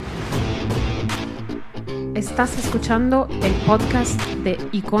Estás escuchando el podcast de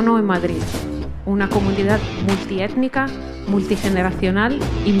Icono en Madrid, una comunidad multiétnica, multigeneracional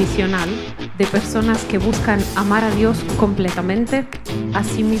y misional de personas que buscan amar a Dios completamente, a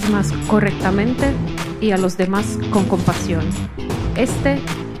sí mismas correctamente y a los demás con compasión. Este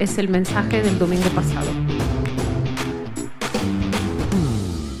es el mensaje del domingo pasado.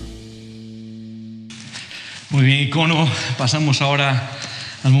 Muy bien, Icono, pasamos ahora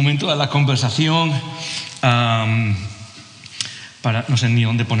al momento de la conversación. No sé ni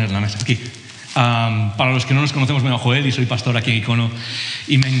dónde poner la mesa, aquí. Para los que no nos conocemos, me llamo Joel y soy pastor aquí en Icono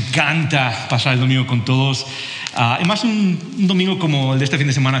y me encanta pasar el domingo con todos. Además, un domingo como el de este fin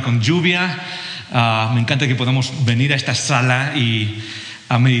de semana con lluvia, me encanta que podamos venir a esta sala y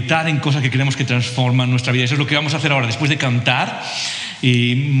a meditar en cosas que creemos que transforman nuestra vida. Eso es lo que vamos a hacer ahora, después de cantar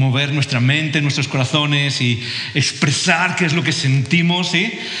y mover nuestra mente, nuestros corazones y expresar qué es lo que sentimos,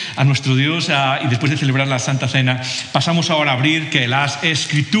 ¿sí?, a nuestro Dios, y después de celebrar la Santa Cena pasamos ahora a abrir las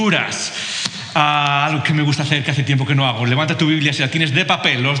Escrituras, algo que me gusta hacer, que hace tiempo que no hago. Levanta tu Biblia si la tienes de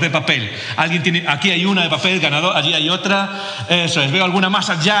papel, los de papel. Alguien tiene, aquí hay una de papel, ganador, allí hay otra, eso es, veo alguna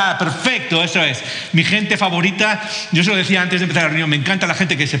más allá, perfecto, eso es. Mi gente favorita, yo se lo decía antes de empezar la reunión, me encanta la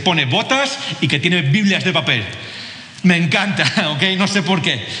gente que se pone botas y que tiene Biblias de papel. Me encanta, ¿ok? No sé por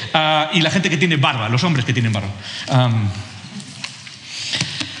qué. Y la gente que tiene barba, los hombres que tienen barba.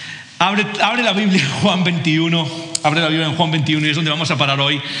 Abre la Biblia en Juan 21. Abre la Biblia en Juan 21 y es donde vamos a parar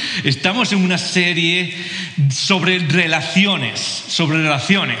hoy. Estamos en una serie sobre relaciones.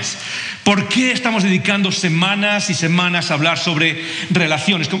 ¿Por qué estamos dedicando semanas y semanas a hablar sobre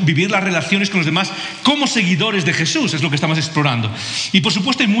relaciones? Vivir las relaciones con los demás como seguidores de Jesús es lo que estamos explorando. Y por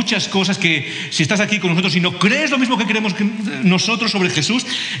supuesto hay muchas cosas que, si estás aquí con nosotros y no crees lo mismo que creemos nosotros sobre Jesús,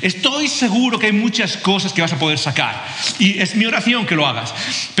 estoy seguro que hay muchas cosas que vas a poder sacar. Y es mi oración que lo hagas.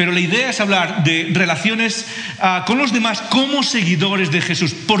 Pero la idea es hablar de relaciones con los demás como seguidores de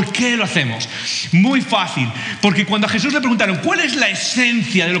Jesús. ¿Por qué lo hacemos? Muy fácil. Porque cuando a Jesús le preguntaron ¿cuál es la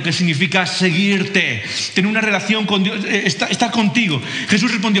esencia de lo que significa seguirte, tener una relación con Dios, estar contigo?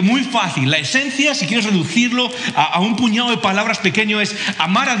 Jesús respondió muy fácil. La esencia, si quieres reducirlo a un puñado de palabras pequeño, es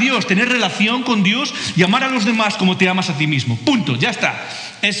amar a Dios, tener relación con Dios y amar a los demás como te amas a ti mismo. Punto, ya está.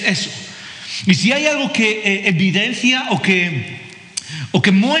 Es eso. Y si hay algo que evidencia o que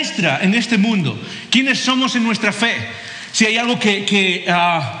muestra en este mundo quiénes somos en nuestra fe, si hay algo que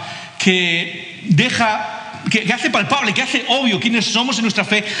hace palpable, que hace obvio quiénes somos en nuestra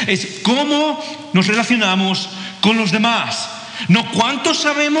fe, es cómo nos relacionamos con los demás. No cuánto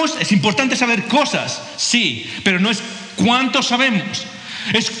sabemos, es importante saber cosas, sí, pero no es cuánto sabemos.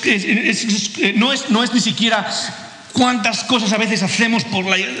 No es ni siquiera cuántas cosas a veces hacemos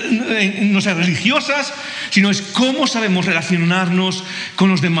no sé, religiosas, sino es cómo sabemos relacionarnos con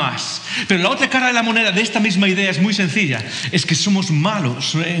los demás. Pero la otra cara de la moneda de esta misma idea es muy sencilla, es que somos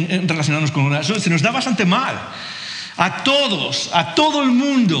malos en relacionarnos con los demás. Se nos da bastante mal. A todo el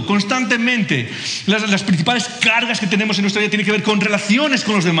mundo, constantemente. Las principales cargas que tenemos en nuestra vida tienen que ver con relaciones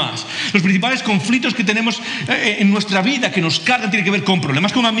con los demás. Los principales conflictos que tenemos en nuestra vida que nos cargan tienen que ver con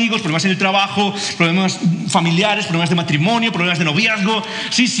problemas con amigos, problemas en el trabajo, problemas familiares, problemas de matrimonio, problemas de noviazgo.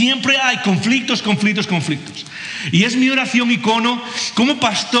 Sí, siempre hay conflictos. Y es mi oración, Icono, como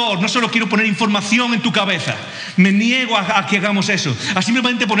pastor, no solo quiero poner información en tu cabeza, me niego a que hagamos eso, a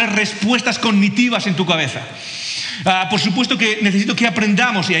simplemente poner respuestas cognitivas en tu cabeza. Por supuesto que necesito que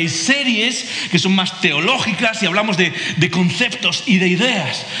aprendamos, y hay series que son más teológicas y hablamos de conceptos y de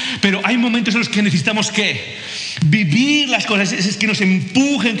ideas, pero hay momentos en los que necesitamos vivir las cosas, es que nos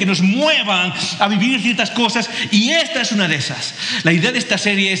empujen, que nos muevan a vivir ciertas cosas, y esta es una de esas. La idea de esta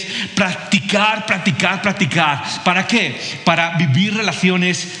serie es practicar. ¿Para qué? Para vivir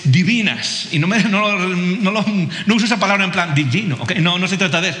relaciones divinas. Y no uso esa palabra en plan divino, ¿okay? No se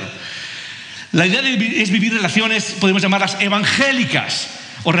trata de eso. La idea es vivir relaciones, podemos llamarlas evangélicas,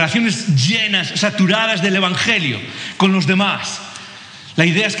 o relaciones llenas, saturadas del evangelio con los demás. La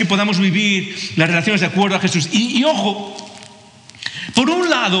idea es que podamos vivir las relaciones de acuerdo a Jesús. Y ojo, por un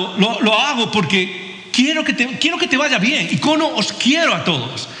lado lo hago porque quiero que te vaya bien. Icono, os quiero a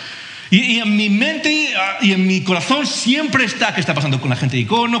todos. Y en mi mente y en mi corazón siempre está qué está pasando con la gente de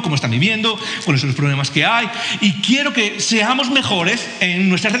Icono, cómo están viviendo, cuáles son los problemas que hay. Y quiero que seamos mejores en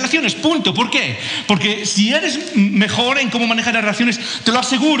nuestras relaciones, punto. ¿Por qué? Porque si eres mejor en cómo manejar las relaciones, te lo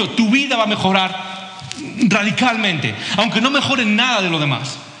aseguro, tu vida va a mejorar radicalmente, aunque no mejore nada de lo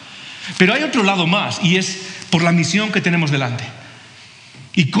demás. Pero hay otro lado más, y es por la misión que tenemos delante.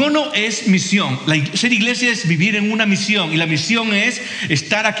 Icono es misión. Ser iglesia es vivir en una misión, y la misión es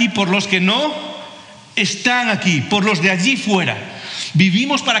estar aquí por los que no están aquí, por los de allí fuera.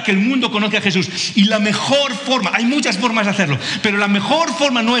 Vivimos para que el mundo conozca a Jesús. Y la mejor forma, hay muchas formas de hacerlo, pero la mejor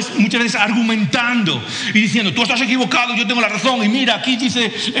forma no es muchas veces argumentando y diciendo, tú estás equivocado, yo tengo la razón, y mira, aquí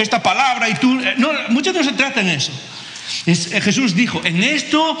dice esta palabra y tú... No, muchas veces no se trata en eso. Jesús dijo, en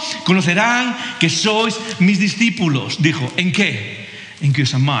esto conocerán que sois mis discípulos. Dijo, ¿en qué? En que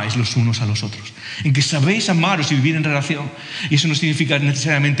os amáis los unos a los otros. En que sabéis amaros y vivir en relación. Y eso no significa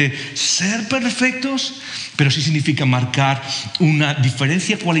necesariamente ser perfectos, pero sí significa marcar una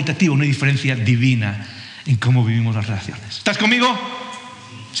diferencia cualitativa, una diferencia divina en cómo vivimos las relaciones. ¿Estás conmigo?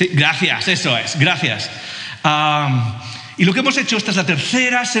 Sí, gracias, eso es, gracias. Y lo que hemos hecho, esta es la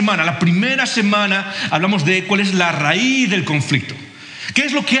tercera semana. La primera semana hablamos de cuál es la raíz del conflicto. ¿Qué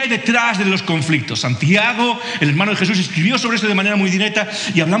es lo que hay detrás de los conflictos? Santiago, el hermano de Jesús, escribió sobre esto de manera muy directa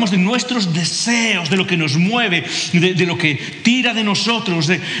y hablamos de nuestros deseos, de lo que nos mueve, de lo que tira de nosotros,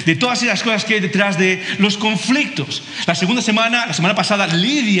 de todas esas cosas que hay detrás de los conflictos. La semana pasada,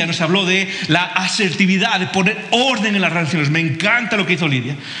 Lidia nos habló de la asertividad, de poner orden en las relaciones. Me encanta lo que hizo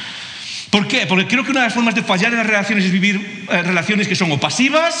Lidia. ¿Por qué? Porque creo que una de las formas de fallar en las relaciones es vivir relaciones que son o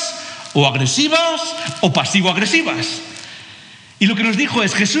pasivas, o agresivas, o pasivo-agresivas. Y lo que nos dijo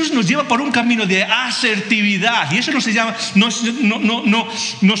es, Jesús nos lleva por un camino de asertividad. Y eso no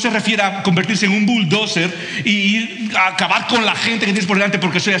se refiere a convertirse en un bulldozer y acabar con la gente que tienes por delante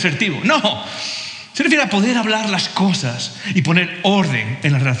porque soy asertivo. No, se refiere a poder hablar las cosas y poner orden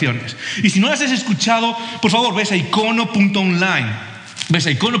en las relaciones. Y si no las has escuchado, por favor, ves a icono.online. Ves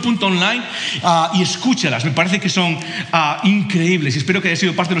a icono.online y escúchalas. Me parece que son increíbles. Y espero que hayas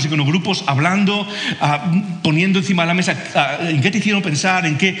sido parte de los iconogrupos hablando, poniendo encima de la mesa en qué te hicieron pensar,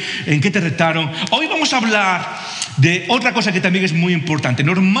 en qué te retaron. Hoy vamos a hablar de otra cosa que también es muy importante.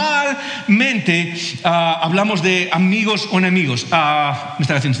 Normalmente hablamos de amigos o enemigos. Me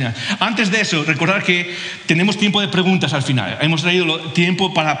estaba haciendo señal. Antes de eso, recordar que tenemos tiempo de preguntas al final. Hemos traído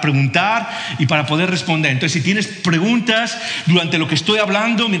tiempo para preguntar y para poder responder. Entonces, si tienes preguntas durante lo que estoy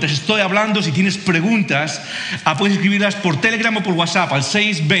hablando, mientras estoy hablando, si tienes preguntas, puedes escribirlas por Telegram o por WhatsApp al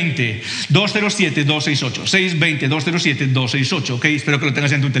 620-207-268. 620-207-268, ¿ok? Espero que lo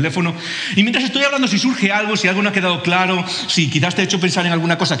tengas en tu teléfono. Y mientras estoy hablando, si surge algo, si algo no ha quedado claro, si quizás te he hecho pensar en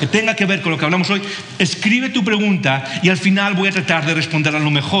alguna cosa que tenga que ver con lo que hablamos hoy, escribe tu pregunta y al final voy a tratar de responderla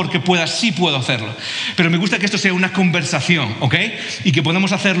lo mejor que pueda, si puedo hacerlo. Pero me gusta que esto sea una conversación, ¿ok? Y que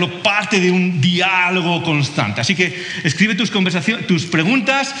podamos hacerlo parte de un diálogo constante. Así que escribe tus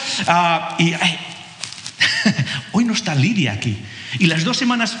preguntas hoy no está Lidia aquí y las 2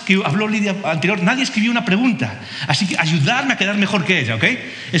 semanas que habló Lidia anterior nadie escribió una pregunta, así que ayudarme a quedar mejor que ella, ¿ok?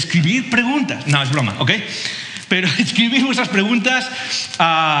 Escribir preguntas, no, es broma, ¿ok? Pero escribir vuestras preguntas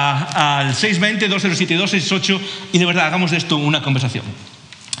al 620-207-268 y de verdad hagamos de esto una conversación.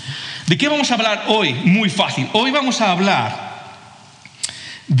 ¿De qué vamos a hablar hoy? Muy fácil. Hoy vamos a hablar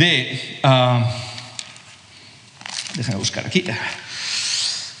de déjame buscar aquí.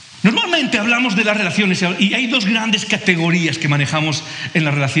 Normalmente hablamos de las relaciones y hay 2 grandes categorías que manejamos en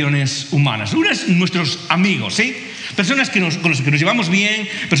las relaciones humanas. Una es nuestros amigos, ¿sí? Personas con las que nos llevamos bien,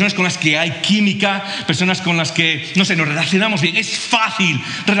 personas con las que hay química, personas con las que, no sé, nos relacionamos bien. Es fácil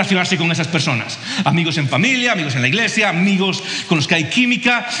relacionarse con esas personas. Amigos en familia, amigos en la iglesia, amigos con los que hay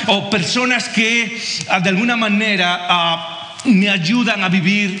química o personas que de alguna manera me ayudan a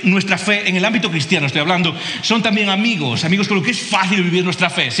vivir nuestra fe en el ámbito cristiano, estoy hablando. Son también amigos con los que es fácil vivir nuestra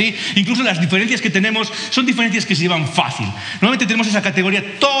fe, ¿sí? Incluso las diferencias que tenemos son diferencias que se llevan fácil. Normalmente tenemos esa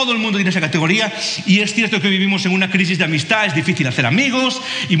categoría, todo el mundo tiene esa categoría y es cierto que vivimos en una crisis de amistad, es difícil hacer amigos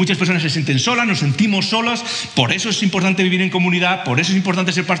y muchas personas se sienten solas, nos sentimos solos. Por eso es importante vivir en comunidad, por eso es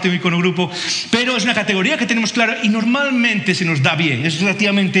importante ser parte de un iconogrupo, pero es una categoría que tenemos clara y normalmente se nos da bien. Es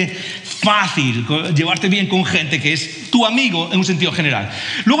relativamente fácil llevarte bien con gente que es tu amigo en un sentido general.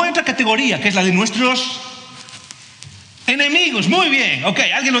 Luego hay otra categoría que es la de nuestros enemigos. Muy bien, ok,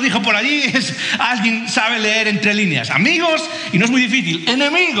 alguien lo dijo por allí, alguien sabe leer entre líneas. Amigos, y no es muy difícil,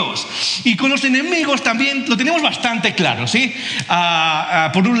 enemigos. Y con los enemigos también lo tenemos bastante claro, ¿sí?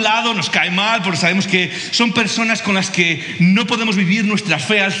 Por un lado nos cae mal porque sabemos que son personas con las que no podemos vivir nuestra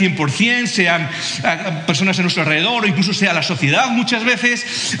fe al 100%, sean personas a nuestro alrededor o incluso sea la sociedad muchas veces.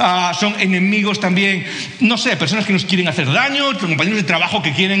 Son enemigos también, no sé, personas que nos quieren hacer daño, compañeros de trabajo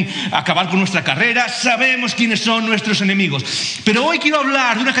que quieren acabar con nuestra carrera. Sabemos quiénes son nuestros enemigos. Pero hoy quiero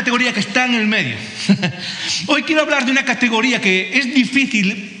hablar de una categoría que está en el medio. Hoy quiero hablar de una categoría que es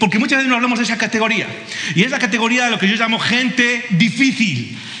difícil porque muchas veces no hablamos de esa categoría. Y es la categoría de lo que yo llamo gente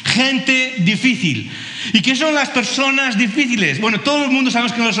difícil. Gente difícil. ¿Y qué son las personas difíciles? Bueno, todo el mundo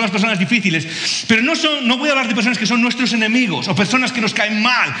sabemos que no son las personas difíciles, pero no voy a hablar de personas que son nuestros enemigos, o personas que nos caen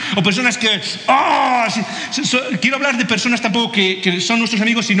mal, o personas que... quiero hablar de personas tampoco que son nuestros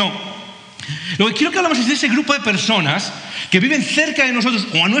amigos, sino... Lo que quiero que hablamos es de ese grupo de personas que viven cerca de nosotros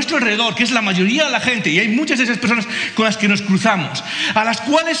o a nuestro alrededor, que es la mayoría de la gente, y hay muchas de esas personas con las que nos cruzamos, a las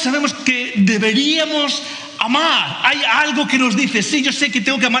cuales sabemos que deberíamos amar. Hay algo que nos dice, sí, yo sé que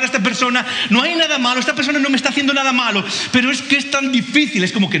tengo que amar a esta persona, no hay nada malo, esta persona no me está haciendo nada malo, pero es que es tan difícil,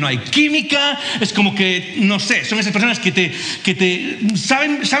 es como que no hay química, es como que, no sé, son esas personas que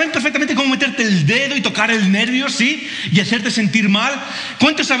saben perfectamente cómo meterte el dedo y tocar el nervio, ¿sí? Y hacerte sentir mal.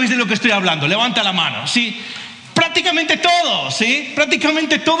 ¿Cuántos sabéis de lo que estoy hablando? Levanta la mano, ¿sí? Prácticamente todos, ¿sí?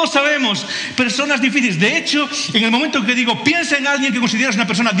 Prácticamente todos sabemos personas difíciles. De hecho, en el momento que digo, piensa en alguien que consideras una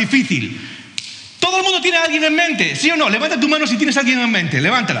persona difícil, todo el mundo tiene a alguien en mente, ¿sí o no? Levanta tu mano si tienes a alguien en mente,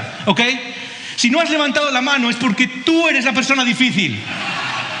 levántala, ¿ok? Si no has levantado la mano es porque tú eres la persona difícil.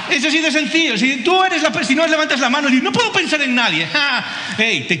 Es así de sencillo. Si no levantas la mano y dices, no puedo pensar en nadie.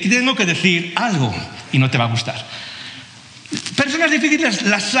 Hey, te tengo que decir algo y no te va a gustar. Personas difíciles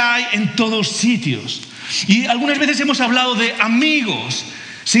las hay en todos sitios. Y algunas veces hemos hablado de amigos.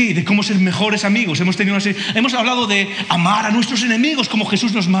 Sí, de cómo ser mejores amigos. Hemos hablado de amar a nuestros enemigos como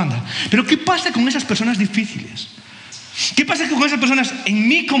Jesús nos manda. Pero ¿qué pasa con esas personas difíciles? ¿Qué pasa con esas personas en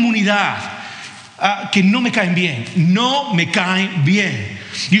mi comunidad que no me caen bien? No me caen bien.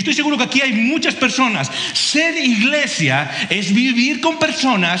 Y estoy seguro que aquí hay muchas personas. Ser iglesia es vivir con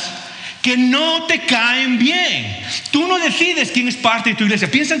personas que no te caen bien. Tú no decides quién es parte de tu iglesia.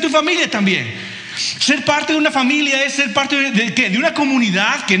 Piensa en tu familia también. Ser parte de una familia es ser parte de ¿qué? De una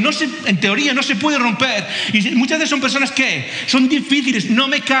comunidad que en teoría no se puede romper. Y muchas veces son personas que son difíciles, no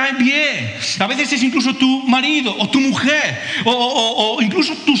me caen bien. A veces es incluso tu marido o tu mujer o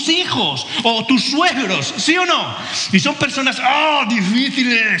incluso tus hijos o tus suegros, ¿sí o no? Y son personas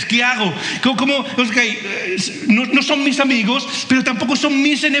difíciles. ¿Qué hago? No son mis amigos, pero tampoco son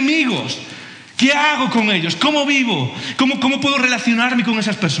mis enemigos. ¿Qué hago con ellos? ¿Cómo vivo? ¿Cómo puedo relacionarme con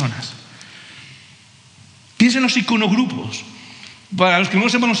esas personas? Piensa en los iconogrupos. Para los que no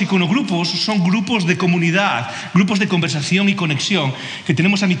sepan, los iconogrupos son grupos de comunidad, grupos de conversación y conexión que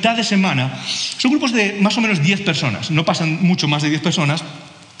tenemos a mitad de semana. Son grupos de más o menos 10 personas, no pasan mucho más de 10 personas.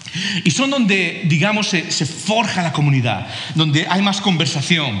 Y son donde, digamos, se forja la comunidad, donde hay más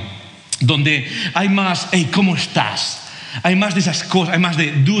conversación, donde hay más, hey, ¿cómo estás? Hay más de esas cosas, hay más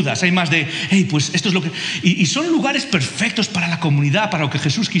de dudas, hay más de, hey, pues esto es lo que... Y son lugares perfectos para la comunidad, para lo que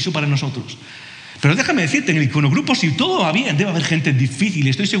Jesús quiso para nosotros. Pero déjame decirte, en el iconogrupo, si todo va bien, debe haber gente difícil.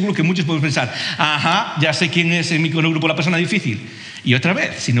 Estoy seguro que muchos pueden pensar, ya sé quién es en mi iconogrupo la persona difícil. Y otra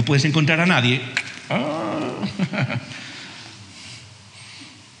vez, si no puedes encontrar a nadie,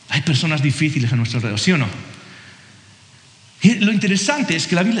 hay personas difíciles a nuestro alrededor, ¿sí o no? Y lo interesante es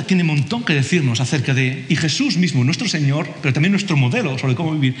que la Biblia tiene un montón que decirnos acerca de, y Jesús mismo, nuestro Señor, pero también nuestro modelo sobre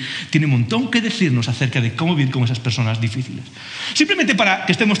cómo vivir, tiene un montón que decirnos acerca de cómo vivir con esas personas difíciles. Simplemente para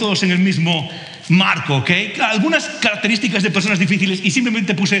que estemos todos en el mismo marco, ¿ok? Algunas características de personas difíciles, y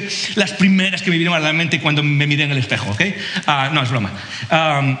simplemente puse las primeras que me vinieron a la mente cuando me miré en el espejo, ¿ok? No, es broma.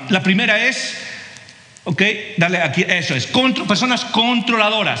 La primera es... ¿ok? Dale aquí, eso es, personas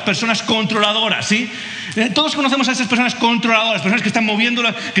controladoras, ¿sí? Todos conocemos a esas personas controladoras, personas que están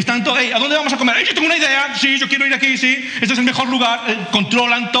moviéndolas, que están todo, ¿a dónde vamos a comer? Yo tengo una idea, sí, yo quiero ir aquí, sí, este es el mejor lugar,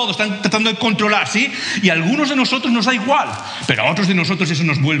 controlan todo, están tratando de controlar, ¿sí? Y a algunos de nosotros nos da igual, pero a otros de nosotros eso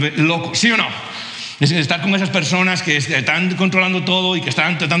nos vuelve locos, ¿sí o no? Es estar con esas personas que están controlando todo y que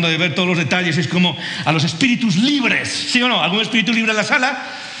están tratando de ver todos los detalles, es como a los espíritus libres, ¿sí o no? ¿Algún espíritu libre en la sala?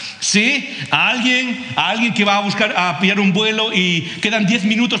 ¿Sí? A alguien que va a pillar un vuelo y quedan 10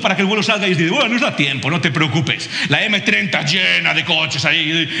 minutos para que el vuelo salga y dice, bueno, nos da tiempo, no te preocupes. La M30 llena de coches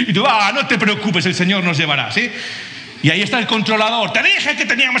ahí. Y tú, no te preocupes, el Señor nos llevará, ¿sí? Y ahí está el controlador. Te dije que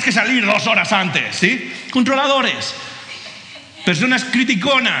teníamos que salir 2 horas antes, ¿sí? Controladores. Personas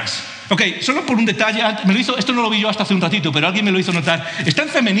criticonas. Ok, solo por un detalle, esto no lo vi yo hasta hace un ratito, pero alguien me lo hizo notar. Está en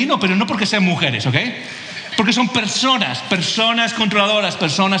femenino, pero no porque sean mujeres, ¿ok? Porque son personas controladoras,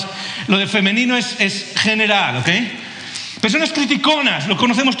 lo de femenino es general, ¿ok? Personas criticonas, lo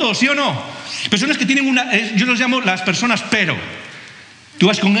conocemos todos, ¿sí o no? Personas que tienen yo los llamo las personas pero. Tú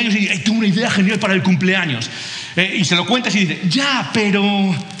vas con ellos y dices, tengo una idea genial para el cumpleaños. Y se lo cuentas y dices, ya,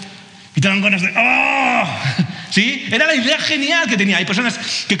 pero... Y te dan ganas de... ¿Sí? Era la idea genial que tenía. Hay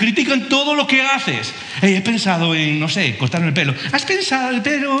personas que critican todo lo que haces. He pensado en, no sé, cortarme el pelo. ¿Has pensado el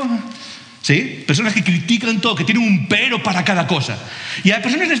pelo? ¿Sí? Personas que critican todo, que tienen un pero para cada cosa. Y a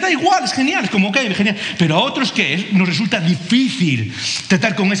personas les da igual, es genial, es como, ok, genial. Pero a otros, ¿qué? Nos resulta difícil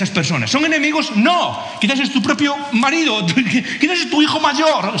tratar con esas personas. ¿Son enemigos? No. Quizás es tu propio marido, quizás es tu hijo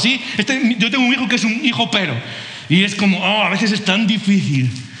mayor, ¿sí? Yo tengo un hijo que es un hijo pero. Y es como, a veces es tan difícil.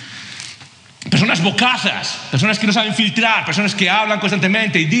 Personas bocazas, personas que no saben filtrar, personas que hablan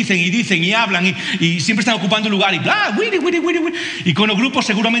constantemente y dicen y hablan y siempre están ocupando un lugar y bla, y con los grupos,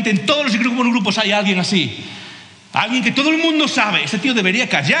 seguramente en todos los grupos hay alguien así. Alguien que todo el mundo sabe, este tío debería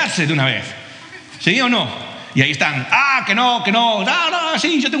callarse de una vez. ¿Sí o no? Y ahí están, que no,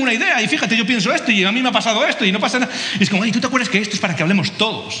 sí, yo tengo una idea y fíjate, yo pienso esto y a mí me ha pasado esto y no pasa nada. Y es como, ¿tú te acuerdas que esto es para que hablemos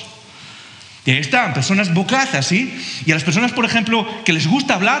todos? Y ahí están, personas bocazas, ¿sí? Y a las personas, por ejemplo, que les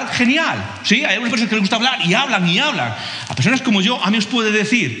gusta hablar, genial, ¿sí? Hay algunas personas que les gusta hablar y hablan. A personas como yo, a mí os puede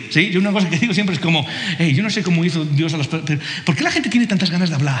decir, ¿sí? Yo una cosa que digo siempre es como, yo no sé cómo hizo Dios a las personas, pero ¿por qué la gente tiene tantas ganas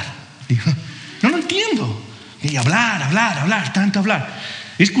de hablar? Digo, no lo entiendo. Y hablar, tanto hablar.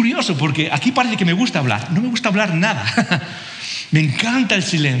 Es curioso porque aquí parece que me gusta hablar. No me gusta hablar nada. Me encanta el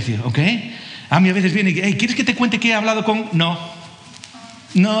silencio, ¿ok? A mí a veces viene y, ¿quieres que te cuente que he hablado con...?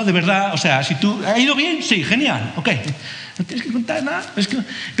 No, de verdad, o sea, si tú... ¿Ha ido bien? Sí, genial, ok. No tienes que contar nada.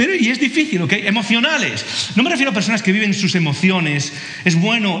 Pero y es difícil, ¿ok? Emocionales. No me refiero a personas que viven sus emociones. Es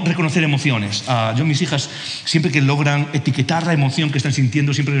bueno reconocer emociones. Yo a mis hijas, siempre que logran etiquetar la emoción que están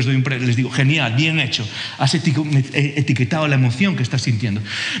sintiendo, siempre les digo, genial, bien hecho. Has etiquetado la emoción que estás sintiendo.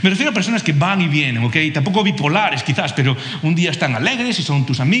 Me refiero a personas que van y vienen, ¿ok? Tampoco bipolares quizás, pero un día están alegres y son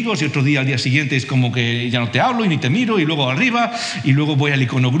tus amigos y otro día, al día siguiente, es como que ya no te hablo y ni te miro y luego arriba y luego voy al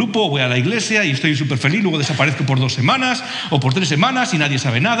iconogrupo, voy a la iglesia y estoy súper feliz, luego desaparezco por 2 semanas o por 3 semanas y nadie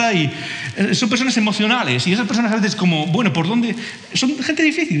sabe nada y son personas emocionales y esas personas a veces como, bueno, ¿por dónde? Son gente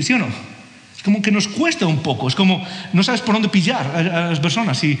difícil, ¿sí o no? Es como que nos cuesta un poco, es como no sabes por dónde pillar a las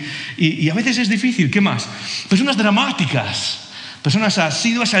personas y a veces es difícil. ¿Qué más? Personas dramáticas, personas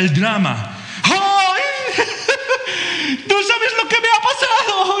asiduas al drama. ¡Ay! ¡No sabes lo que me ha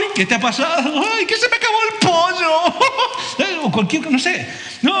pasado! ¿Qué te ha pasado? ¡Ay, que se me acabó el pollo! O cualquier, no sé.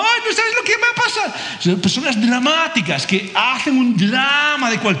 No sabes lo que me ha pasado. Son personas dramáticas que hacen un drama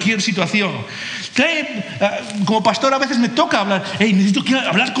de cualquier situación. Como pastor a veces me toca hablar. Necesito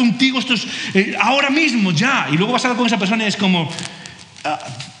hablar contigo ahora mismo, ya. Y luego vas a hablar con esa persona y es como,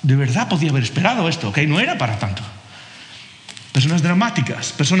 de verdad podía haber esperado esto, ¿ok? No era para tanto. Personas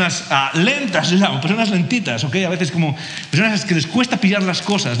dramáticas, personas lentas, personas lentitas, ¿ok? A veces como personas a las que les cuesta pillar las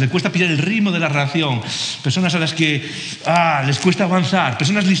cosas, les cuesta pillar el ritmo de la reacción, personas a las que les cuesta avanzar,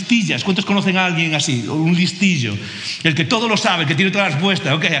 personas listillas. ¿Cuántos conocen a alguien así? Un listillo, el que todo lo sabe, el que tiene todas las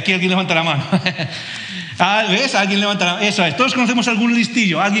respuestas, ¿ok? Aquí alguien levanta la mano. ¿Ves? Alguien levanta la mano. Eso es, todos conocemos algún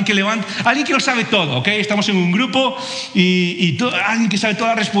listillo, alguien que lo sabe todo, ¿ok? Estamos en un grupo y alguien que sabe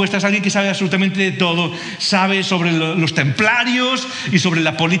todas las respuestas, alguien que sabe absolutamente de todo, sabe sobre los templarios y sobre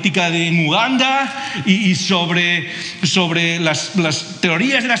la política de Uganda y sobre las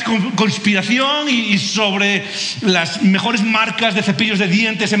teorías de la conspiración y sobre las mejores marcas de cepillos de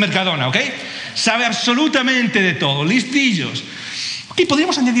dientes en Mercadona, ¿ok? Sabe absolutamente de todo, listillos. Y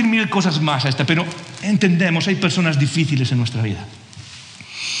podríamos añadir 1000 cosas más a esta, pero entendemos, hay personas difíciles en nuestra vida.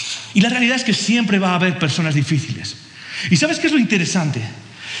 Y la realidad es que siempre va a haber personas difíciles. ¿Y sabes qué es lo interesante?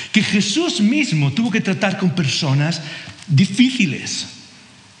 Que Jesús mismo tuvo que tratar con personas difíciles.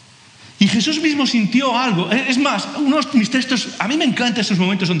 Y Jesús mismo sintió algo. Es más, uno de mis textos, a mí me encantan esos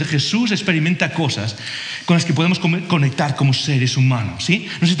momentos donde Jesús experimenta cosas con las que podemos conectar como seres humanos, ¿sí?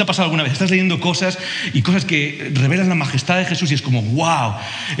 No sé si te ha pasado alguna vez, estás leyendo cosas y cosas que revelan la majestad de Jesús y es como, wow,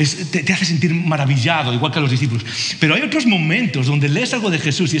 te hace sentir maravillado, igual que a los discípulos. Pero hay otros momentos donde lees algo de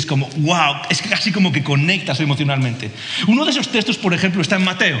Jesús y es como, wow, es casi como que conectas emocionalmente. Uno de esos textos, por ejemplo, está en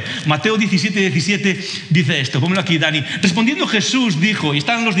Mateo 17 dice esto, pónmelo aquí, Dani. Respondiendo Jesús dijo, y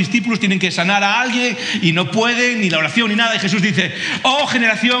están los discípulos, tienen que sanar a alguien y no pueden, ni la oración ni nada, y Jesús dice, oh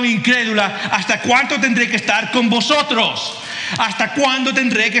generación incrédula, ¿hasta cuánto tendré que estar con vosotros? ¿Hasta cuándo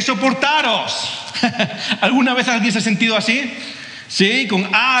tendré que soportaros? ¿Alguna vez alguien se ha sentido así? Sí, con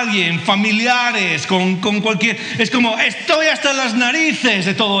alguien, familiares, con cualquier... Es como, estoy hasta las narices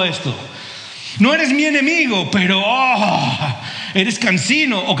de todo esto. No eres mi enemigo, pero eres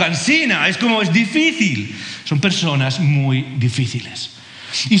cansino o cansina. Es como, es difícil. Son personas muy difíciles.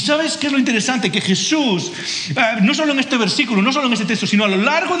 Y ¿sabes qué es lo interesante? Que Jesús, no solo en este versículo, no solo en este texto, sino a lo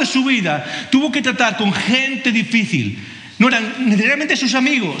largo de su vida, tuvo que tratar con gente difícil. No eran necesariamente sus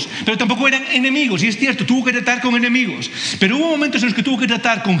amigos, pero tampoco eran enemigos. Y es cierto, tuvo que tratar con enemigos. Pero hubo momentos en los que tuvo que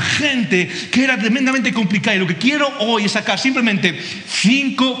tratar con gente que era tremendamente complicada. Y lo que quiero hoy es sacar simplemente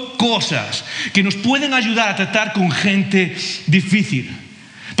 5 cosas que nos pueden ayudar a tratar con gente difícil.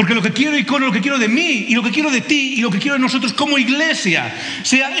 Porque lo que quiero, Icono, lo que quiero de mí y lo que quiero de ti y lo que quiero de nosotros como iglesia,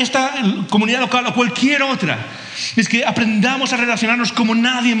 sea esta comunidad local o cualquier otra, es que aprendamos a relacionarnos como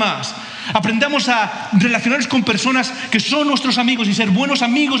nadie más. Aprendamos a relacionarnos con personas que son nuestros amigos y ser buenos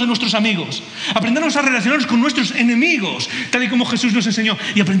amigos de nuestros amigos. Aprendamos a relacionarnos con nuestros enemigos, tal y como Jesús nos enseñó.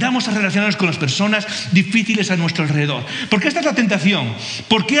 Y aprendamos a relacionarnos con las personas difíciles a nuestro alrededor. Porque esta es la tentación.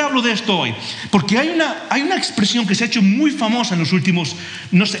 ¿Por qué hablo de esto hoy? Porque hay una expresión que se ha hecho muy famosa en los últimos,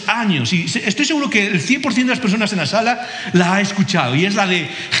 años. Y estoy seguro que el 100% de las personas en la sala la ha escuchado. Y es la de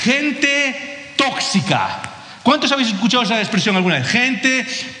gente tóxica. ¿Cuántos habéis escuchado esa expresión alguna vez?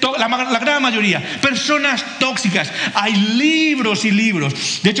 La gran mayoría. Personas tóxicas. Hay libros y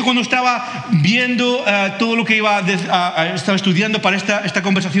libros. De hecho, cuando estaba viendo todo lo que estaba estudiando para esta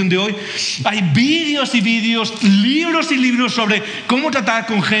conversación de hoy, hay vídeos y vídeos, libros y libros sobre cómo tratar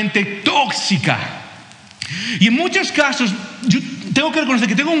con gente tóxica. Y en muchos casos, yo tengo que reconocer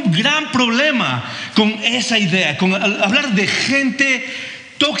que tengo un gran problema con esa idea, con hablar de gente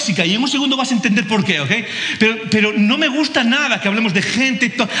tóxica, y en un segundo vas a entender por qué, ¿ok? Pero no me gusta nada que hablemos de gente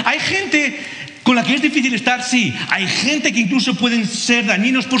tóxica. Hay gente con la que es difícil estar, sí. Hay gente que incluso pueden ser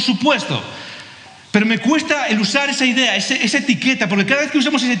dañinos, por supuesto. Pero me cuesta el usar esa idea, esa etiqueta, porque cada vez que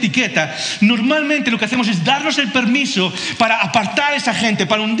usamos esa etiqueta, normalmente lo que hacemos es darnos el permiso para apartar a esa gente,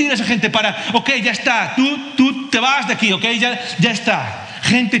 para hundir a esa gente, ok, ya está, tú te vas de aquí, ok, ya está.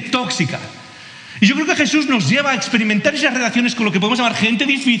 Gente tóxica. Y yo creo que Jesús nos lleva a experimentar esas relaciones con lo que podemos llamar gente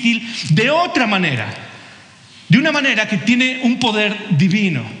difícil de otra manera. De una manera que tiene un poder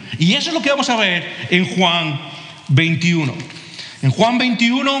divino. Y eso es lo que vamos a ver en Juan 21. En Juan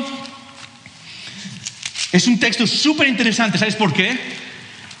 21 es un texto súper interesante. ¿Sabes por qué?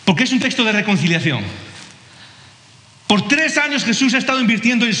 Porque es un texto de reconciliación. Por 3 años Jesús ha estado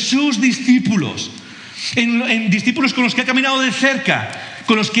invirtiendo en sus discípulos. En discípulos con los que ha caminado de cerca,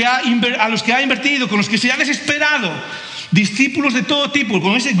 a los que ha invertido, con los que se ha desesperado. Discípulos de todo tipo,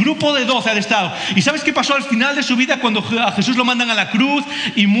 con ese grupo de 12 ha estado. ¿Y sabes qué pasó al final de su vida cuando a Jesús lo mandan a la cruz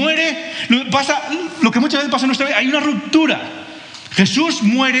y muere? Pasa lo que muchas veces pasa en nuestra vida, hay una ruptura. Jesús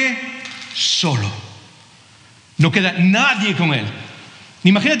muere solo. No queda nadie con él.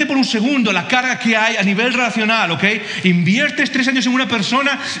 Imagínate por un segundo la carga que hay a nivel relacional, ¿ok? Inviertes 3 años en una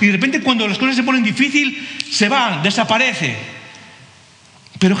persona y de repente cuando las cosas se ponen difíciles, se van, desaparece.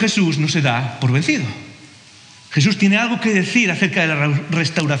 Pero Jesús no se da por vencido. Jesús tiene algo que decir acerca de la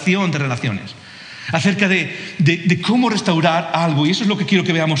restauración de relaciones, acerca de cómo restaurar algo, y eso es lo que quiero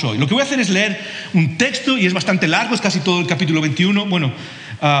que veamos hoy. Lo que voy a hacer es leer un texto, y es bastante largo, es casi todo el capítulo 21,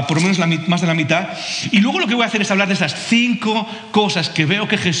 por lo menos más de la mitad, y luego lo que voy a hacer es hablar de esas 5 cosas que veo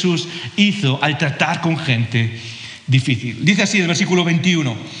que Jesús hizo al tratar con gente difícil. Dice así el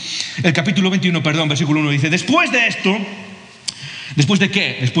capítulo 21, versículo 1, dice: después de esto... ¿Después de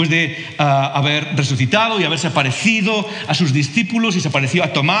qué? Después de haber resucitado y haberse aparecido a sus discípulos, y se apareció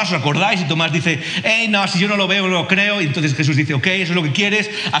a Tomás, ¿os acordáis? Y Tomás dice: no, si yo no lo veo, no lo creo. Y entonces Jesús dice: ok, eso es lo que quieres,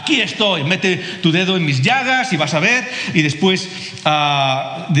 aquí estoy, mete tu dedo en mis llagas y vas a ver. Y después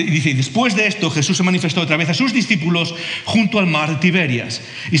dice: después de esto Jesús se manifestó otra vez a sus discípulos junto al mar de Tiberias,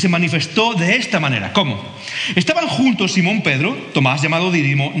 y se manifestó de esta manera. ¿Cómo? Estaban juntos Simón Pedro, Tomás llamado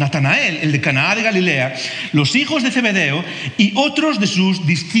Dídimo, Natanael, el de Caná de Galilea, los hijos de Zebedeo y otros de sus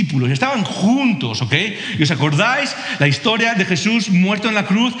discípulos. Estaban juntos, ¿ok? ¿Y os acordáis? La historia de Jesús muerto en la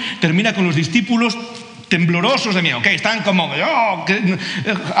cruz termina con los discípulos temblorosos de miedo, ¿ok? Están como, que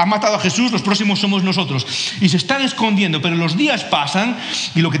ha matado a Jesús, los próximos somos nosotros. Y se están escondiendo, pero los días pasan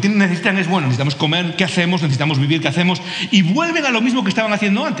y lo que necesitan es, necesitamos comer, ¿qué hacemos? Necesitamos vivir, ¿qué hacemos? Y vuelven a lo mismo que estaban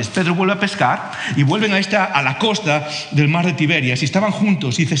haciendo antes. Pedro vuelve a pescar y vuelven a la costa del mar de Tiberias, y estaban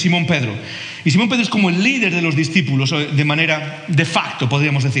juntos, dice Simón Pedro. Y Simón Pedro es como el líder de los discípulos, de manera de facto,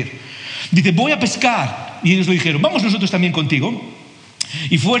 podríamos decir. Dice: voy a pescar. Y ellos le dijeron: vamos nosotros también contigo.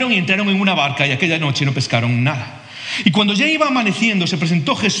 Y fueron y entraron en una barca, y aquella noche no pescaron nada. Y cuando ya iba amaneciendo, se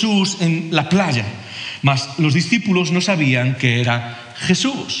presentó Jesús en la playa, mas los discípulos no sabían que era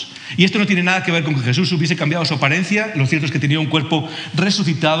Jesús. Y esto no tiene nada que ver con que Jesús hubiese cambiado su apariencia. Lo cierto es que tenía un cuerpo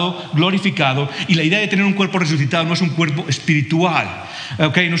resucitado, glorificado, y la idea de tener un cuerpo resucitado no es un cuerpo espiritual,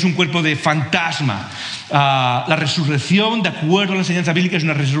 ¿okay? No es un cuerpo de fantasma. La resurrección, de acuerdo a la enseñanza bíblica, es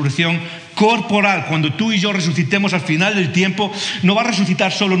una resurrección corporal. Cuando tú y yo resucitemos al final del tiempo, no va a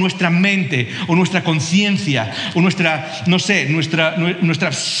resucitar solo nuestra mente o nuestra conciencia o nuestra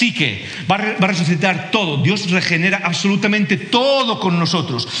psique. Va a resucitar todo. Dios regenera absolutamente todo con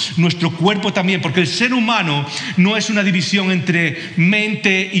nosotros. Nuestro cuerpo también, porque el ser humano no es una división entre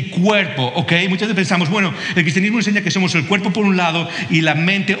mente y cuerpo, ¿ok? Muchas veces pensamos, el cristianismo enseña que somos el cuerpo por un lado y la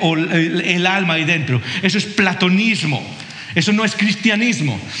mente o el alma ahí dentro. Eso es platonismo. Eso no es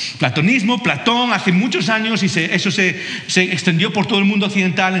cristianismo. Platonismo, Platón, hace muchos años, y eso se extendió por todo el mundo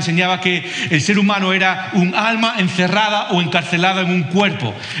occidental, enseñaba que el ser humano era un alma encerrada o encarcelada en un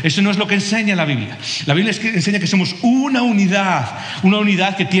cuerpo. Eso no es lo que enseña la Biblia. La Biblia enseña que somos una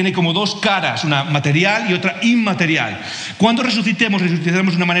unidad que tiene como dos caras, una material y otra inmaterial. Cuando resucitaremos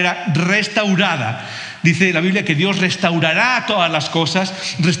de una manera restaurada. Dice la Biblia que Dios restaurará todas las cosas,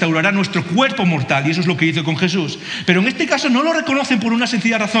 restaurará nuestro cuerpo mortal, y eso es lo que hizo con Jesús. Pero en este caso no lo reconocen por una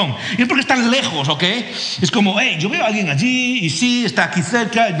sencilla razón, y es porque están lejos, ¿ok? Es como, yo veo a alguien allí, y sí, está aquí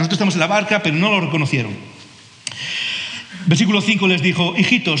cerca, y nosotros estamos en la barca, pero no lo reconocieron. Versículo 5 les dijo: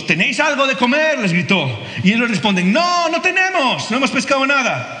 hijitos, ¿tenéis algo de comer? Les gritó. Y ellos responden: no tenemos, no hemos pescado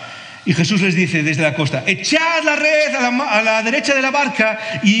nada. Y Jesús les dice desde la costa: echad la red a la derecha de la barca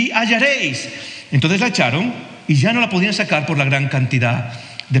y hallaréis. Entonces la echaron y ya no la podían sacar por la gran cantidad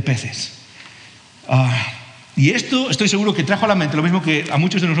de peces. Y esto estoy seguro que trajo a la mente lo mismo que a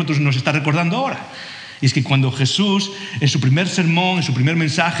muchos de nosotros nos está recordando ahora. Y es que cuando Jesús, en su primer sermón, en su primer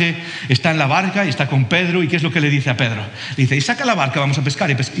mensaje, está en la barca y está con Pedro, ¿y qué es lo que le dice a Pedro? Le dice: y saca la barca, vamos a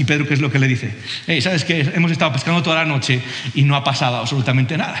pescar. Y Pedro, ¿qué es lo que le dice? ¿Sabes qué? Hemos estado pescando toda la noche y no ha pasado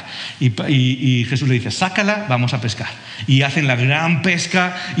absolutamente nada. Y Jesús le dice: sácala, vamos a pescar. Y hacen la gran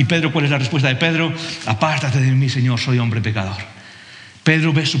pesca. Y Pedro, ¿cuál es la respuesta de Pedro? Apártate de mí, Señor, soy hombre pecador.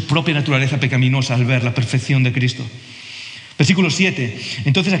 Pedro ve su propia naturaleza pecaminosa al ver la perfección de Cristo. Versículo 7.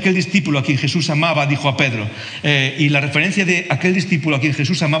 Entonces aquel discípulo a quien Jesús amaba dijo a Pedro, y la referencia de aquel discípulo a quien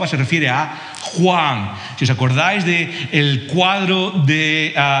Jesús amaba se refiere a Juan. Si os acordáis del cuadro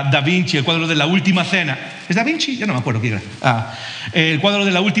de Da Vinci, el cuadro de la Última Cena. ¿Es Da Vinci? Ya no me acuerdo quién era. El cuadro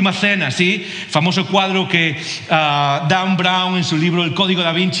de la Última Cena, ¿sí? Famoso cuadro que Dan Brown en su libro El Código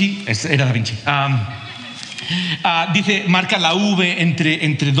Da Vinci, era Da Vinci. Dice, marca la V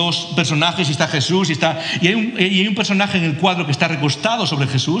entre dos personajes, y está Jesús y hay un personaje en el cuadro que está recostado sobre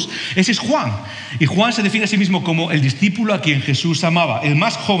Jesús. Ese es Juan, y Juan se define a sí mismo como el discípulo a quien Jesús amaba, el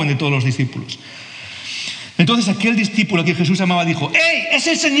más joven de todos los discípulos. Entonces aquel discípulo a quien Jesús amaba dijo: ¡Ey, es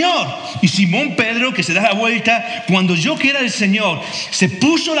el Señor! Y Simón Pedro, que se da la vuelta cuando oyó que era el Señor, se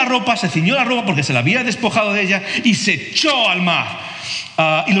puso la ropa, se ciñó la ropa porque se la había despojado de ella y se echó al mar.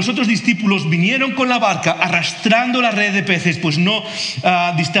 Y los otros discípulos vinieron con la barca arrastrando la red de peces, pues no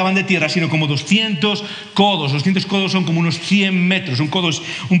distaban de tierra, sino como 200 codos. 200 codos son como unos 100 metros, un codo es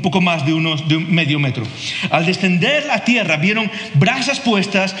un poco más de un medio metro. Al descender la tierra vieron brasas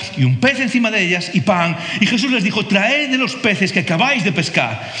puestas y un pez encima de ellas y pan. Y Jesús les dijo: traed de los peces que acabáis de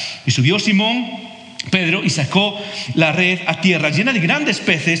pescar. Y subió Simón Pedro y sacó la red a tierra llena de grandes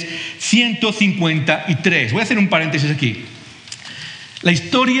peces, 153. Voy a hacer un paréntesis aquí. La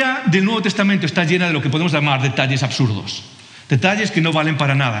historia del Nuevo Testamento está llena de lo que podemos llamar detalles absurdos, detalles que no valen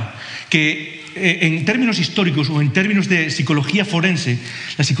para nada, que en términos históricos o en términos de psicología forense,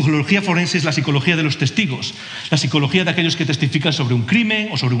 la psicología forense es la psicología de los testigos, la psicología de aquellos que testifican sobre un crimen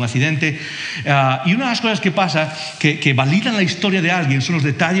o sobre un accidente. Y una de las cosas que pasa, que validan la historia de alguien, son los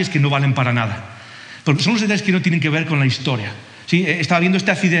detalles que no valen para nada, porque son los detalles que no tienen que ver con la historia. Sí, estaba viendo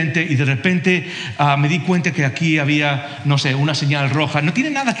este accidente y de repente me di cuenta que aquí había, no sé, una señal roja. No tiene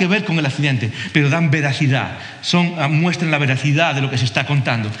nada que ver con el accidente, pero dan veracidad, muestran la veracidad de lo que se está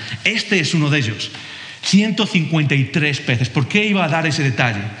contando. Este es uno de ellos. 153 peces. ¿Por qué iba a dar ese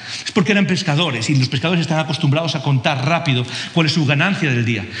detalle? Es porque eran pescadores y los pescadores están acostumbrados a contar rápido cuál es su ganancia del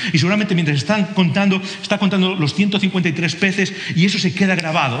día. Y seguramente mientras está contando los 153 peces y eso se queda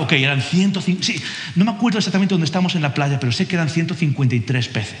grabado. Ok, eran 105. Sí, no me acuerdo exactamente dónde estamos en la playa, pero sé que eran 153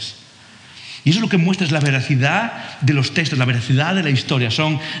 peces. Y eso es lo que muestra, es la veracidad de los textos, la veracidad de la historia.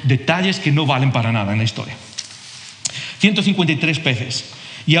 Son detalles que no valen para nada en la historia. 153 peces.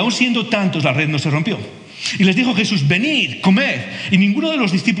 Y aún siendo tantos, la red no se rompió. Y les dijo Jesús: venid, comed. Y ninguno de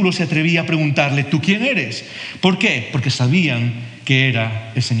los discípulos se atrevía a preguntarle: ¿tú quién eres? ¿Por qué? Porque sabían que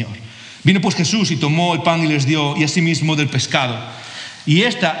era el Señor. Vino pues Jesús y tomó el pan y les dio, y asimismo del pescado. Y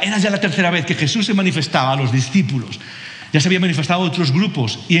esta era ya la tercera vez que Jesús se manifestaba a los discípulos. Ya se había manifestado a otros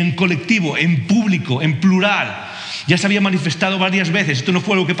grupos, y en colectivo, en público, en plural. Ya se había manifestado varias veces. Esto no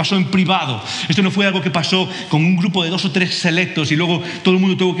fue algo que pasó en privado. Esto no fue algo que pasó con un grupo de 2 o 3 selectos y luego todo el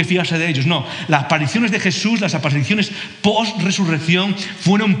mundo tuvo que fiarse de ellos. No, las apariciones de Jesús, las apariciones post-resurrección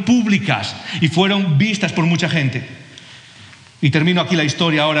fueron públicas y fueron vistas por mucha gente. Y termino aquí la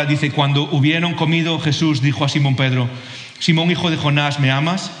historia ahora. Dice: cuando hubieron comido, Jesús dijo a Simón Pedro: Simón, hijo de Jonás, ¿me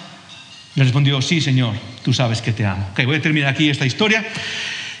amas? Le respondió: sí, Señor, tú sabes que te amo. Ok, voy a terminar aquí esta historia.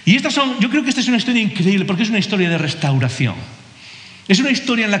 Y yo creo que esta es una historia increíble porque es una historia de restauración. Es una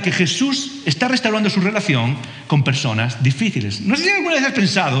historia en la que Jesús está restaurando su relación con personas difíciles. No sé si alguna vez has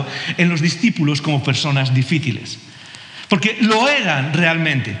pensado en los discípulos como personas difíciles. Porque lo eran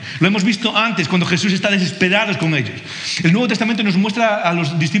realmente. Lo hemos visto antes cuando Jesús está desesperado con ellos. El Nuevo Testamento nos muestra a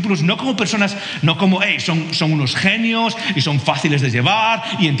los discípulos no como personas, no como, son unos genios y son fáciles de llevar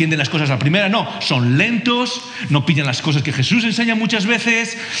y entienden las cosas a la primera. No, son lentos, no pillan las cosas que Jesús enseña muchas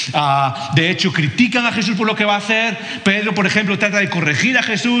veces. De hecho, critican a Jesús por lo que va a hacer. Pedro, por ejemplo, trata de corregir a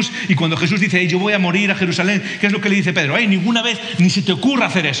Jesús y cuando Jesús dice, yo voy a morir a Jerusalén, ¿qué es lo que le dice Pedro? Ninguna vez ni se te ocurra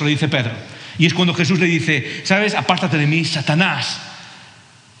hacer eso, le dice Pedro. Y es cuando Jesús le dice, ¿sabes? Apártate de mí, Satanás.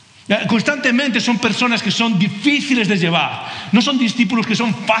 Constantemente son personas que son difíciles de llevar. No son discípulos que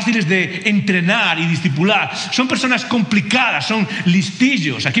son fáciles de entrenar y discipular. Son personas complicadas, son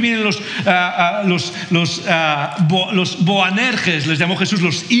listillos. Aquí vienen los Boanerges, les llamó Jesús,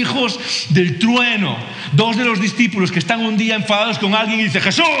 los hijos del trueno. 2 de los discípulos que están un día enfadados con alguien y dicen,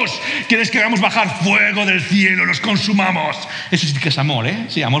 Jesús, ¿quieres que hagamos bajar fuego del cielo, los consumamos? Eso sí que es amor, ¿eh?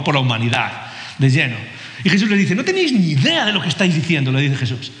 Sí, amor por la humanidad, de lleno. Y Jesús le dice, no tenéis ni idea de lo que estáis diciendo, le dice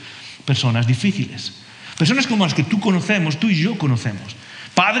Jesús. Personas difíciles, personas como las que tú y yo conocemos.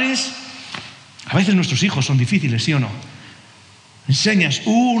 Padres, a veces nuestros hijos son difíciles, ¿sí o no? Enseñas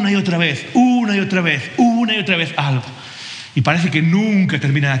una y otra vez algo y parece que nunca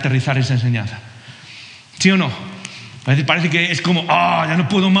termina de aterrizar esa enseñanza, ¿sí o no? A veces parece que es como, ya no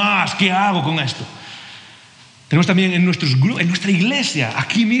puedo más, ¿qué hago con esto? Tenemos también en nuestra iglesia,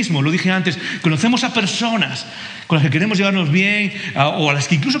 aquí mismo, lo dije antes, conocemos a personas con las que queremos llevarnos bien o a las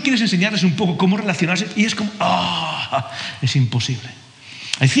que incluso quieres enseñarles un poco cómo relacionarse y es como, es imposible.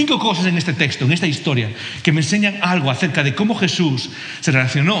 Hay 5 cosas en este texto, en esta historia, que me enseñan algo acerca de cómo Jesús se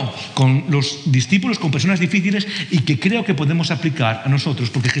relacionó con los discípulos, con personas difíciles y que creo que podemos aplicar a nosotros,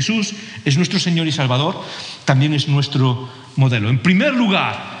 porque Jesús es nuestro Señor y Salvador, también es nuestro modelo. En primer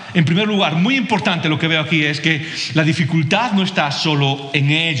lugar, muy importante lo que veo aquí es que la dificultad no está solo en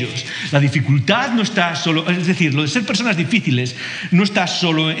ellos. La dificultad no está solo, es decir, lo de ser personas difíciles no está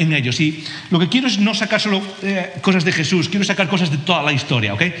solo en ellos. Y lo que quiero es no sacar solo cosas de Jesús, quiero sacar cosas de toda la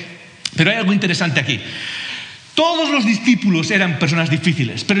historia, ¿ok? Pero hay algo interesante aquí. Todos los discípulos eran personas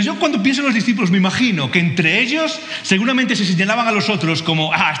difíciles, pero yo cuando pienso en los discípulos me imagino que entre ellos seguramente se señalaban a los otros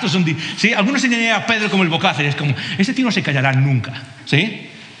como, estos son... ¿sí? Algunos señalaban a Pedro como el bocácer, es como, este tío no se callará nunca, ¿sí?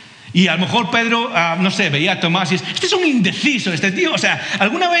 Y a lo mejor Pedro, veía a Tomás y es, este es un indeciso, este tío,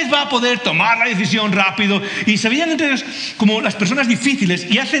 alguna vez va a poder tomar la decisión rápido. Y se veían entre ellos como las personas difíciles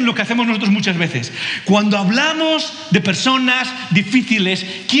y hacen lo que hacemos nosotros muchas veces. Cuando hablamos de personas difíciles,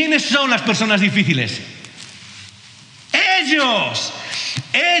 ¿quiénes son las personas difíciles? Ellos,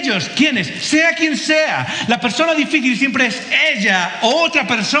 ¿quiénes? Sea quien sea, la persona difícil siempre es ella o otra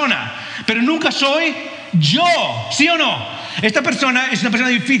persona, pero nunca soy yo, ¿sí o no? Esta persona es una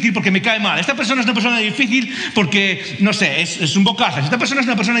persona difícil porque me cae mal. Esta persona es una persona difícil porque, es un bocazas. Esta persona es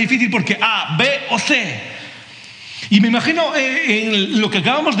una persona difícil porque A, B o C. Y me imagino en lo que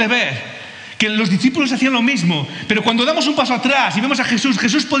acabamos de ver, que los discípulos hacían lo mismo, pero cuando damos un paso atrás y vemos a Jesús,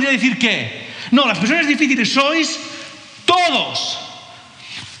 Jesús podría decir ¿qué? No, las personas difíciles sois todos.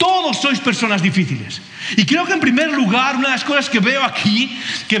 Todos sois personas difíciles. Y creo que en primer lugar, una de las cosas que veo aquí,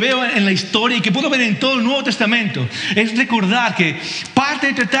 que veo en la historia y que puedo ver en todo el Nuevo Testamento, es recordar que parte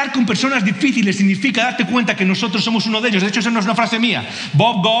de tratar con personas difíciles significa darte cuenta que nosotros somos uno de ellos. De hecho, esa no es una frase mía.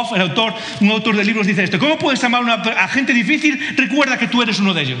 Bob Goff, un autor de libros, dice esto. ¿Cómo puedes amar a gente difícil? Recuerda que tú eres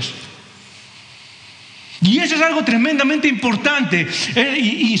uno de ellos. Y eso es algo tremendamente importante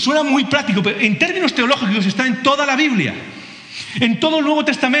y suena muy práctico, pero en términos teológicos está en toda la Biblia. En todo el Nuevo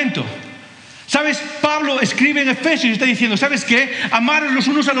Testamento. ¿Sabes? Pablo escribe en Efesios y está diciendo, ¿sabes qué? Amaros los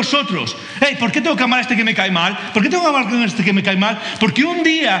unos a los otros. ¿Por qué tengo que amar a este que me cae mal? ¿Por qué tengo que amar a este que me cae mal? Porque un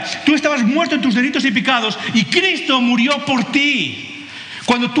día tú estabas muerto en tus delitos y pecados y Cristo murió por ti.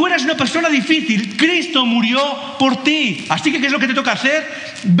 Cuando tú eras una persona difícil, Cristo murió por ti. Así que, ¿qué es lo que te toca hacer?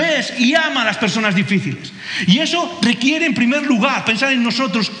 Ves y ama a las personas difíciles. Y eso requiere, en primer lugar, pensar en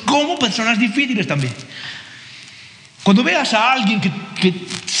nosotros como personas difíciles también. Cuando veas a alguien que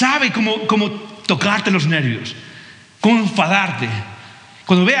sabe cómo tocarte los nervios, cómo enfadarte,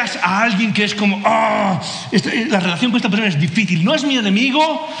 cuando veas a alguien que es como, la relación con esta persona es difícil, no es mi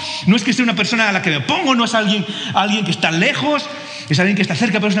enemigo, no es que sea una persona a la que me opongo, no es alguien que está lejos, es alguien que está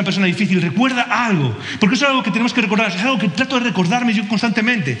cerca, pero es una persona difícil. Recuerda algo, porque eso es algo que tenemos que recordar, es algo que trato de recordarme yo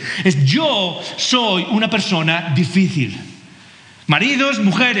constantemente. Yo soy una persona difícil. Maridos,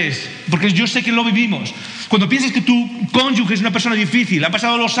 mujeres, porque yo sé que lo vivimos. Cuando piensas que tu cónyuge es una persona difícil, han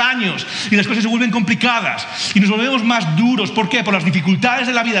pasado los años y las cosas se vuelven complicadas y nos volvemos más duros. ¿Por qué? Por las dificultades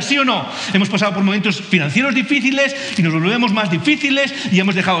de la vida, ¿sí o no? Hemos pasado por momentos financieros difíciles y nos volvemos más difíciles y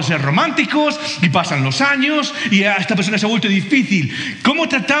hemos dejado de ser románticos y pasan los años y esta persona se ha vuelto difícil. ¿Cómo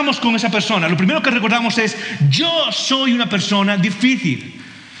tratamos con esa persona? Lo primero que recordamos es: yo soy una persona difícil.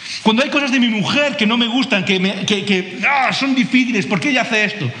 Cuando hay cosas de mi mujer que no me gustan, que son difíciles, ¿por qué ella hace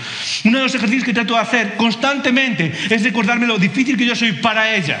esto? Uno de los ejercicios que trato de hacer constantemente es recordarme lo difícil que yo soy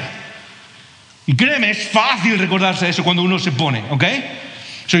para ella. Y créeme, es fácil recordarse eso cuando uno se pone, ¿ok?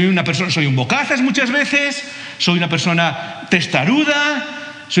 Soy un bocazas muchas veces, soy una persona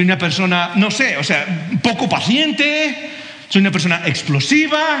testaruda, soy una persona, poco paciente, soy una persona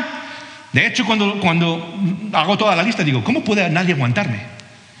explosiva. De hecho, cuando hago toda la lista digo, ¿cómo puede nadie aguantarme?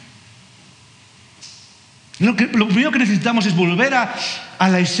 Lo primero que necesitamos es volver a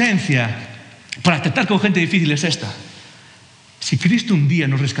la esencia para tratar con gente difícil. Es esta: si Cristo un día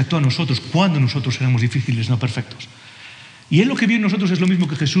nos rescató a nosotros cuando nosotros éramos difíciles, no perfectos, y Él lo que vio en nosotros es lo mismo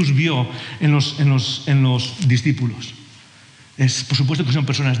que Jesús vio en los discípulos. Por supuesto que son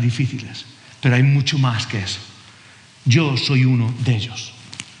personas difíciles, pero hay mucho más que eso. Yo soy uno de ellos.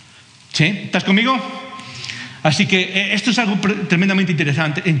 ¿Sí? ¿Estás conmigo? Así que esto es algo tremendamente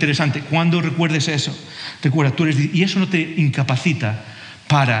interesante. Cuando recuerdes eso, recuerda, y eso no te incapacita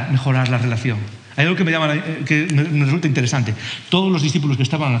para mejorar la relación. Hay algo que me resulta interesante. Todos los discípulos que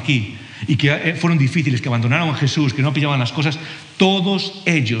estaban aquí y que fueron difíciles, que abandonaron a Jesús, que no pillaban las cosas, todos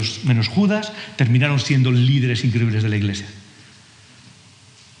ellos, menos Judas, terminaron siendo líderes increíbles de la iglesia.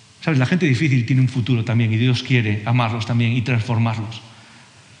 ¿Sabes? La gente difícil tiene un futuro también y Dios quiere amarlos también y transformarlos.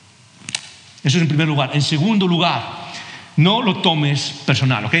 Eso es en primer lugar. En segundo lugar, no lo tomes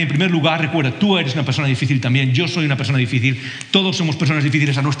personal, ¿ok? En primer lugar, recuerda, tú eres una persona difícil también, yo soy una persona difícil, todos somos personas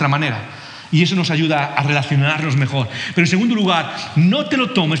difíciles a nuestra manera. Y eso nos ayuda a relacionarnos mejor. Pero en segundo lugar, no te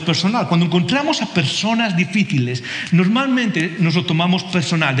lo tomes personal. Cuando encontramos a personas difíciles, normalmente nos lo tomamos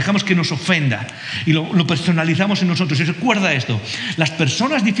personal, dejamos que nos ofenda y lo personalizamos en nosotros. Y recuerda esto: las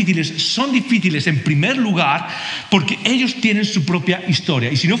personas difíciles son difíciles en primer lugar porque ellos tienen su propia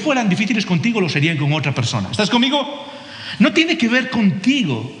historia. Y si no fueran difíciles contigo, lo serían con otra persona. ¿Estás conmigo? No tiene que ver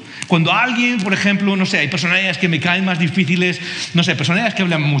contigo. Cuando alguien, por ejemplo, hay personalidades que me caen más difíciles, personalidades que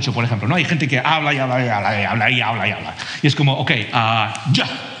hablan mucho, por ejemplo, ¿no? Hay gente que habla y habla y habla y habla y habla y habla. Y es como, ya,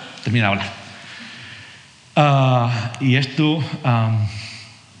 termina de hablar. Y esto,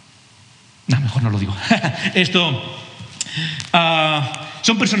 mejor no lo digo.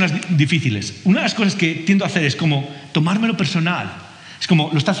 Son personas difíciles. Una de las cosas que tiendo a hacer es como tomármelo personal. Es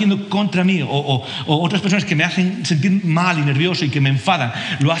como, lo está haciendo contra mí, o otras personas que me hacen sentir mal y nervioso y que me enfadan,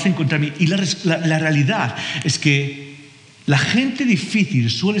 lo hacen contra mí. Y la realidad es que la gente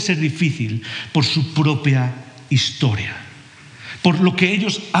difícil suele ser difícil por su propia historia, por lo que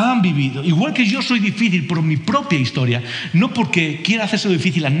ellos han vivido. Igual que yo soy difícil por mi propia historia, no porque quiera hacerse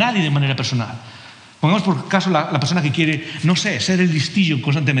difícil a nadie de manera personal. Pongamos por caso la persona que quiere, ser el listillo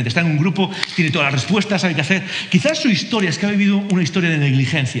constantemente. Está en un grupo, tiene todas las respuestas, sabe qué hacer. Quizás su historia es que ha vivido una historia de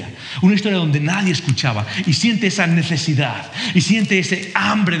negligencia, una historia donde nadie escuchaba y siente esa necesidad y siente ese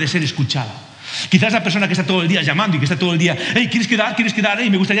hambre de ser escuchado. Quizás la persona que está todo el día llamando y que está todo el día, hey, ¿quieres quedar? Hey,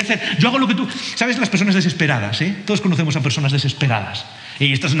 me gustaría hacer, yo hago lo que tú... ¿Sabes? Las personas desesperadas, ¿eh? Todos conocemos a personas desesperadas.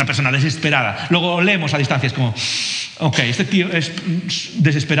 Y esta es una persona desesperada. Luego leemos a distancia, es como, este tío es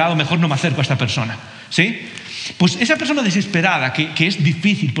desesperado, mejor no me acerco a esta persona. ¿Sí? Pues esa persona desesperada, que es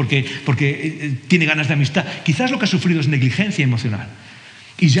difícil porque tiene ganas de amistad, quizás lo que ha sufrido es negligencia emocional.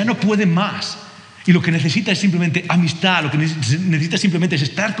 Y ya no puede más. Y lo que necesita es simplemente amistad, lo que necesita simplemente es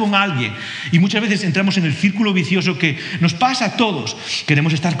estar con alguien. Y muchas veces entramos en el círculo vicioso que nos pasa a todos.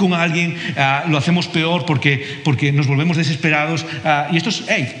 Queremos estar con alguien, lo hacemos peor porque nos volvemos desesperados. Y esto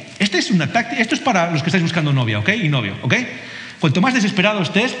es una táctica, esto es para los que estáis buscando novia, ¿ok? Y novio, ¿ok? Cuanto más desesperado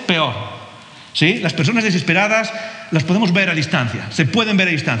estés, peor. ¿Sí? Las personas desesperadas las podemos ver a distancia, se pueden ver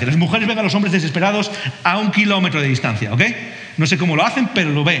a distancia. Las mujeres ven a los hombres desesperados a 1 kilómetro de distancia, ¿ok? No sé cómo lo hacen,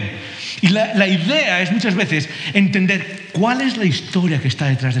 pero lo ven. Y la idea es muchas veces entender cuál es la historia que está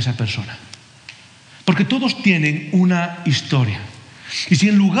detrás de esa persona. Porque todos tienen una historia. Y si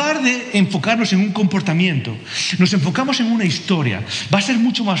en lugar de enfocarnos en un comportamiento, nos enfocamos en una historia, va a ser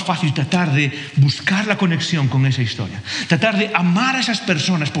mucho más fácil tratar de buscar la conexión con esa historia. Tratar de amar a esas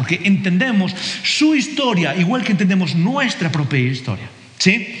personas porque entendemos su historia igual que entendemos nuestra propia historia.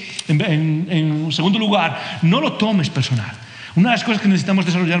 ¿Sí? En segundo lugar, no lo tomes personal. Una de las cosas que necesitamos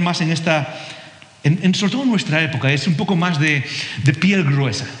desarrollar más sobre todo en nuestra época, es un poco más de piel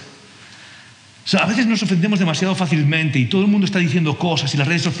gruesa. O sea, a veces nos ofendemos demasiado fácilmente y todo el mundo está diciendo cosas y las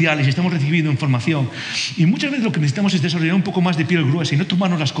redes sociales y estamos recibiendo información. Y muchas veces lo que necesitamos es desarrollar un poco más de piel gruesa y no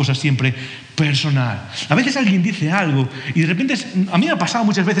tomarnos las cosas siempre personal. A veces alguien dice algo y de repente, a mí me ha pasado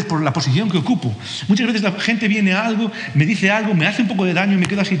muchas veces por la posición que ocupo. Muchas veces la gente viene a algo, me dice algo, me hace un poco de daño y me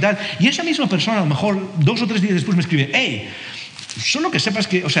quedo así y tal. Y esa misma persona a lo mejor 2 o 3 días después me escribe, hey, solo que sepas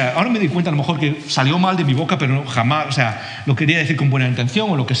que, o sea, ahora me doy cuenta a lo mejor que salió mal de mi boca, pero no, jamás, o sea, lo quería decir con buena intención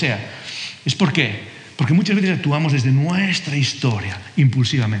o lo que sea. ¿Es por qué? Porque muchas veces actuamos desde nuestra historia,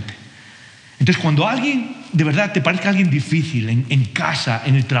 impulsivamente. Entonces, cuando alguien, de verdad, te parezca alguien difícil en casa,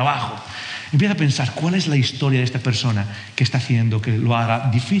 en el trabajo, empieza a pensar, ¿cuál es la historia de esta persona que está haciendo que lo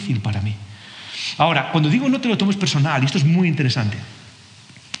haga difícil para mí? Ahora, cuando digo no te lo tomes personal, y esto es muy interesante,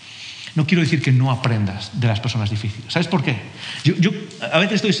 no quiero decir que no aprendas de las personas difíciles. ¿Sabes por qué? Yo a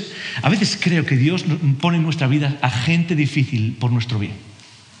veces creo que Dios pone en nuestra vida a gente difícil por nuestro bien.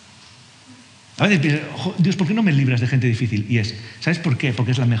 A veces piensas, Dios, ¿por qué no me libras de gente difícil? Y ¿sabes por qué?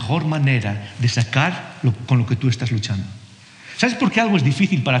 Porque es la mejor manera de sacar con lo que tú estás luchando. ¿Sabes por qué algo es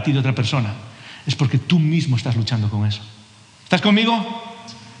difícil para ti de otra persona? Es porque tú mismo estás luchando con eso. ¿Estás conmigo?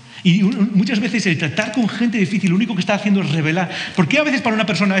 Y muchas veces el tratar con gente difícil lo único que está haciendo es revelar. ¿Por qué a veces para una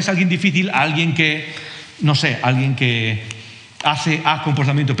persona es alguien difícil, alguien que, no sé, alguien que hace A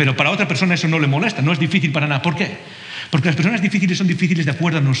comportamiento, pero para otra persona eso no le molesta, no es difícil para nada? ¿Por qué? Porque las personas difíciles son difíciles de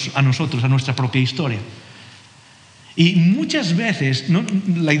acuerdo a nosotros, a nuestra propia historia. Y muchas veces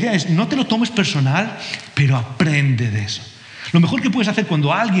la idea es no te lo tomes personal, pero aprende de eso. Lo mejor que puedes hacer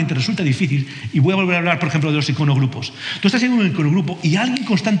cuando alguien te resulta difícil, y voy a volver a hablar, por ejemplo, de los iconogrupos. Tú estás en un iconogrupo y alguien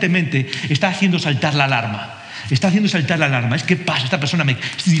constantemente está haciendo saltar la alarma. Está haciendo saltar la alarma. Es que pasa, esta persona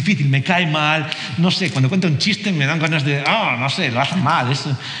es difícil, me cae mal, no sé, cuando cuenta un chiste me dan ganas de, no sé, lo hace mal.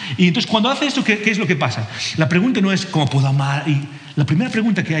 Eso. Y entonces cuando hace esto, ¿qué es lo que pasa? La pregunta no es ¿cómo puedo amar? Y la primera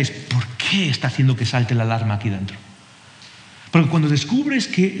pregunta que hay es ¿por qué está haciendo que salte la alarma aquí dentro? Porque cuando descubres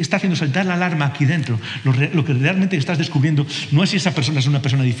que está haciendo saltar la alarma aquí dentro, lo que realmente estás descubriendo no es si esa persona es una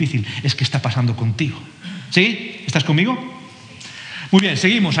persona difícil, es que está pasando contigo. ¿Sí? ¿Estás conmigo? Muy bien,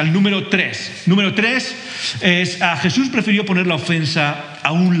 seguimos al número 3. Número 3 es Jesús prefirió poner la ofensa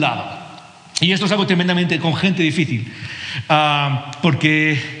a un lado. Y esto es algo tremendamente con gente difícil.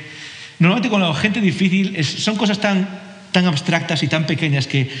 Porque normalmente con la gente difícil son cosas tan abstractas y tan pequeñas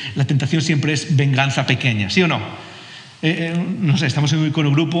que la tentación siempre es venganza pequeña, ¿sí o no? No sé, estamos en un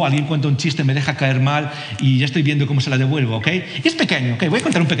iconogrupo, alguien cuenta un chiste, me deja caer mal y ya estoy viendo cómo se la devuelvo, ¿ok? Y es pequeño, ¿ok? Voy a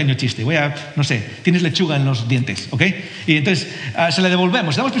contar un pequeño chiste, no sé, tienes lechuga en los dientes, ¿ok? Y entonces se la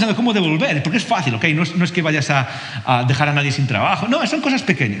devolvemos, estamos pensando cómo devolver, porque es fácil, ¿ok? No es que vayas a dejar a nadie sin trabajo, no, son cosas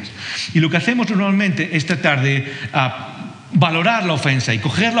pequeñas. Y lo que hacemos normalmente es tratar de valorar la ofensa y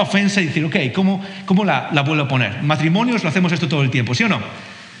coger la ofensa y decir, ok, ¿cómo la vuelvo a poner? En matrimonios lo hacemos esto todo el tiempo, ¿sí o no?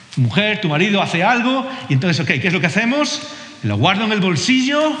 Tu mujer, tu marido hace algo y entonces, ok, ¿qué es lo que hacemos? Lo guardo en el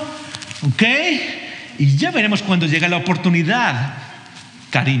bolsillo, ok, y ya veremos cuando llegue la oportunidad,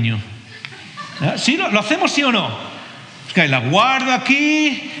 cariño. ¿Sí? ¿Lo hacemos sí o no? Ok, la guardo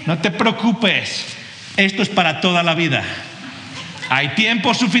aquí, no te preocupes, esto es para toda la vida. Hay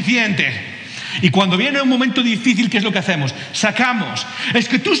tiempo suficiente. Y cuando viene un momento difícil, ¿qué es lo que hacemos? Sacamos. Es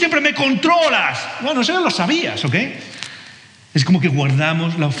que tú siempre me controlas. Bueno, eso ya lo sabías, ¿ok? Es como que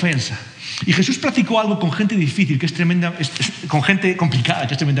guardamos la ofensa. Y Jesús practicó algo con gente difícil, que es tremenda, con gente complicada,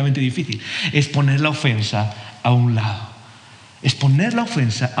 que es tremendamente difícil. Es poner la ofensa a un lado. Es poner la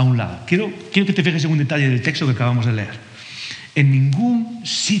ofensa a un lado. Quiero que te fijes en un detalle del texto que acabamos de leer. En ningún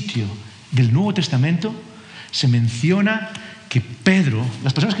sitio del Nuevo Testamento se menciona que Pedro,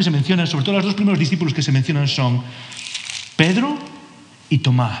 las personas que se mencionan, sobre todo los 2 primeros discípulos que se mencionan son Pedro y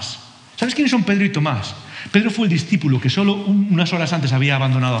Tomás. ¿Sabes quiénes son Pedro y Tomás? Pedro fue el discípulo que solo unas horas antes había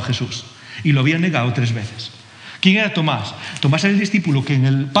abandonado a Jesús y lo había negado 3 veces. ¿Quién era Tomás? Tomás era el discípulo que en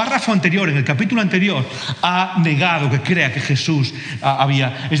el párrafo anterior, en el capítulo anterior, ha negado que crea que Jesús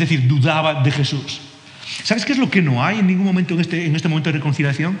es decir, dudaba de Jesús. ¿Sabes qué es lo que no hay en ningún momento en este momento de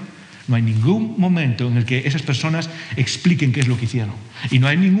reconciliación? No hay ningún momento en el que esas personas expliquen qué es lo que hicieron. Y no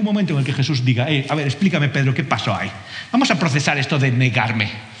hay ningún momento en el que Jesús diga, a ver, explícame, Pedro, ¿qué pasó ahí? Vamos a procesar esto de negarme.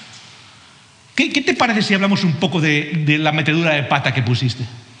 ¿Qué te parece si hablamos un poco de la metedura de pata que pusiste?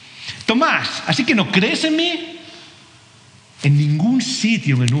 Tomás, ¿así que no crees en mí? En ningún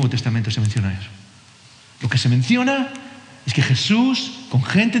sitio en el Nuevo Testamento se menciona eso. Lo que se menciona es que Jesús, con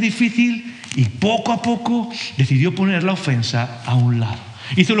gente difícil y poco a poco, decidió poner la ofensa a un lado.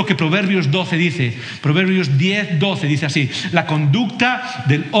 Hizo lo que Proverbios 12 dice. Proverbios 10:12 dice así: la conducta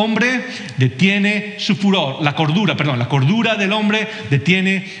del hombre detiene su furor. La cordura del hombre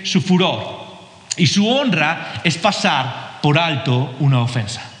detiene su furor. Y su honra es pasar por alto una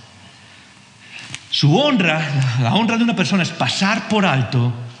ofensa. Su honra, la honra de una persona es pasar por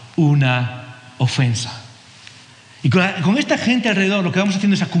alto una ofensa. Y con esta gente alrededor lo que vamos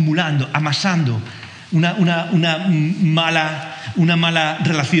haciendo es acumulando, amasando una mala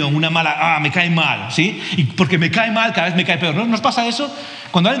relación, me cae mal, ¿sí? Y porque me cae mal cada vez me cae peor. ¿No nos pasa eso?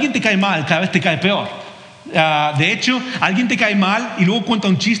 Cuando alguien te cae mal, cada vez te cae peor. De hecho, alguien te cae mal y luego cuenta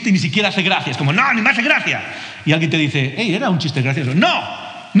un chiste y ni siquiera hace gracia. Es como, no, ni me hace gracia. Y alguien te dice, hey, era un chiste gracioso.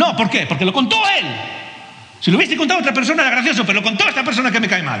 No, ¿por qué? Porque lo contó él. Si lo hubiese contado otra persona era gracioso, pero lo contó esta persona que me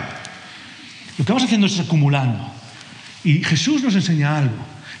cae mal. Lo que vamos haciendo es acumulando. Y Jesús nos enseña algo.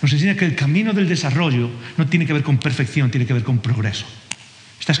 Nos enseña que el camino del desarrollo no tiene que ver con perfección, tiene que ver con progreso.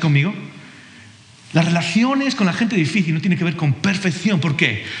 ¿Estás conmigo? Las relaciones con la gente difícil no tienen que ver con perfección. ¿Por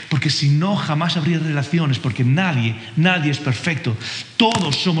qué? Porque si no, jamás habría relaciones, porque nadie es perfecto.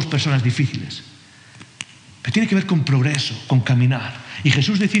 Todos somos personas difíciles. Pero tiene que ver con progreso, con caminar. Y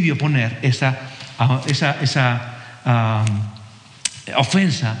Jesús decidió poner esa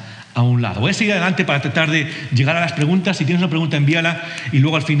ofensa a un lado. Voy a seguir adelante para tratar de llegar a las preguntas. Si tienes una pregunta, envíala y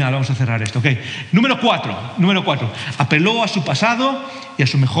luego al final vamos a cerrar esto. ¿Okay? Número 4. Apeló a su pasado y a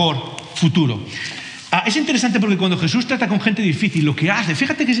su mejor futuro. Es interesante porque cuando Jesús trata con gente difícil, lo que hace,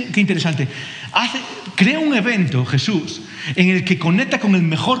 fíjate qué interesante, crea un evento, Jesús, en el que conecta con el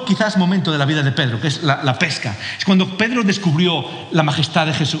mejor quizás momento de la vida de Pedro, que es la pesca. Es cuando Pedro descubrió la majestad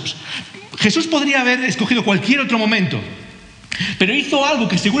de Jesús. Jesús podría haber escogido cualquier otro momento, pero hizo algo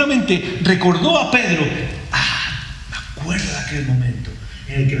que seguramente recordó a Pedro. Me acuerdo de aquel momento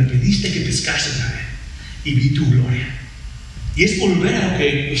en el que me pediste que pescase otra vez y vi tu gloria. Y es volver a lo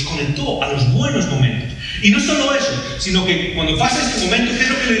que nos conectó, a los buenos momentos. Y no solo eso, sino que cuando pasa este momento, ¿qué es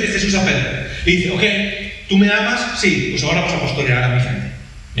lo que le dice Jesús a Pedro? Le dice, ok, ¿tú me amas? Sí, pues ahora vas a pastorear a mi gente.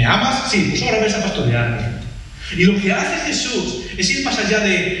 ¿Me amas? Sí, pues ahora vas a pastorear a mi gente. Y lo que hace Jesús es ir más allá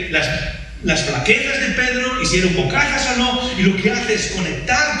de las flaquezas de Pedro y si era un bocazas o no, y lo que hace es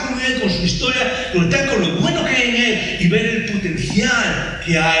conectar con él, con su historia, conectar con lo bueno que hay en él y ver el potencial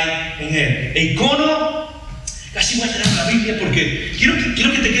que hay en él. El icono, casi voy a cerrar la Biblia porque quiero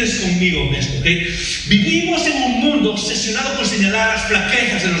que te quedes conmigo en esto, ¿okay? Vivimos en un mundo obsesionado con señalar las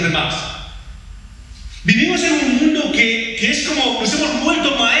flaquezas de los demás. Vivimos en un mundo que es como nos hemos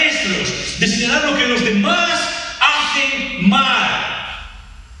vuelto maestros de señalar lo que los demás hacen mal.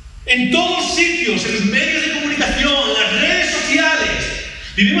 En todos sitios, en los medios de comunicación, en las redes sociales,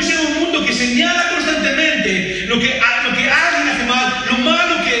 vivimos en un mundo que señala constantemente lo que alguien hace mal, lo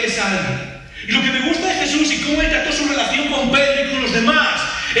malo que es alguien. Y lo que me gusta de Jesús y cómo él trató su relación con Pedro y con los demás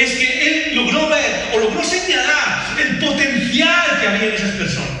es que él logró ver o logró señalar el potencial que había en esas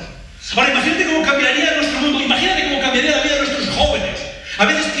personas. Ahora imagínate cómo cambiaría nuestro mundo, imagínate cómo cambiaría la vida de nuestros jóvenes. A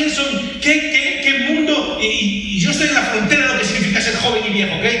veces pienso en qué mundo, y yo estoy en la frontera de lo que significa ser joven y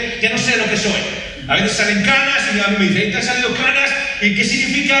viejo, ¿ok? Ya no sé lo que soy. A veces salen canas y a mí me dicen, ¿te han salido canas? ¿Y qué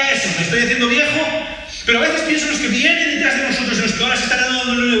significa eso? ¿Me estoy haciendo viejo? Pero a veces pienso en los que vienen detrás de nosotros, en los que ahora se están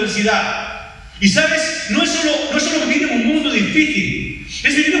graduando en la universidad. Y sabes, no es solo vivir en un mundo difícil,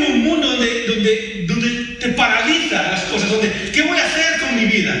 es vivir en un mundo donde te paraliza las cosas, ¿qué voy a hacer con mi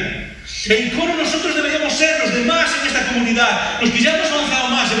vida? En Icono nosotros deberíamos ser los demás en esta comunidad, los que ya hemos avanzado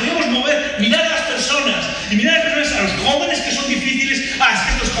más, deberíamos mirar a las personas, y mirar a las personas, a los jóvenes que son difíciles, es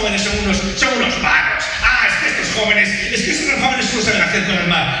que estos jóvenes son unos malos, es que estos jóvenes solo saben hacer cosas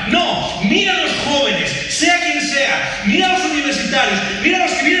mal. No, mira a los jóvenes, sea quien sea, mira a los universitarios, mira a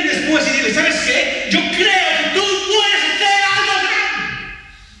los que vienen después y dile, ¿sabes qué? Yo creo que tú puedes hacer algo grande.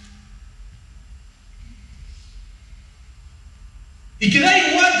 Y que da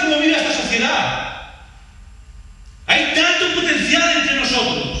igual cómo vive esta sociedad. Hay tanto potencial entre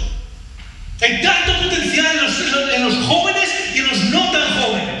nosotros. Hay tanto potencial en los jóvenes y en los no tan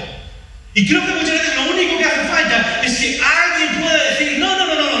jóvenes. Y creo que muchas veces lo único que hace falta es que alguien pueda decir, no.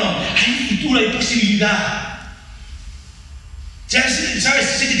 Hay futuro, hay posibilidad. ¿Sabes?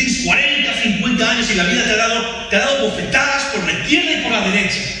 Sé que tienes 40, 50 años y la vida te ha dado bofetadas por la izquierda y por la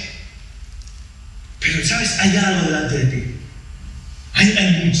derecha. Pero, ¿sabes? Hay algo delante de ti.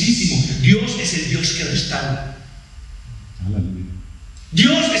 Hay muchísimo. Dios es el Dios que restaura.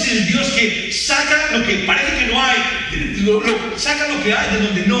 Dios es el Dios que saca lo que parece que no hay, saca lo que hay de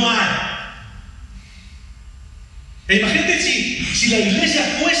donde no hay. Imagínate si la iglesia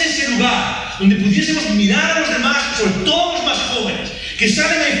fuese ese lugar donde pudiésemos mirar a los demás, sobre todo los más jóvenes, que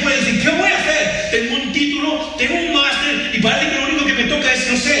salen ahí fuera y dicen, ¿qué voy a hacer? Tengo un título, tengo un máster y parece que lo único que me toca es,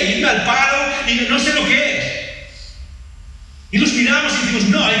 no sé, irme al paro y no sé lo que es. Y nos miramos y decimos,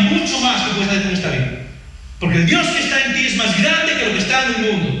 no, hay mucho más que puedes hacer con esta vida. Porque el Dios que está en ti es más grande que lo que está en el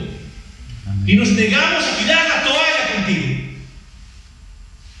mundo. Amén. Y nos negamos a tirar la toalla contigo.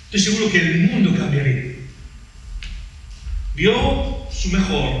 estoy seguro que el mundo cambiaría. Vio su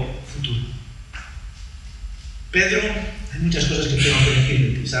mejor futuro. Pedro, hay muchas cosas que tengo que decir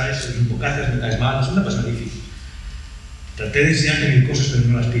de ti, ¿sabes? Eres un bocazas, me caes mal, es una persona difícil. Traté de enseñarte 1000 cosas, pero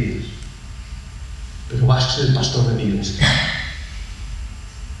no las pides. Pero vas a ser el pastor de mi iglesia.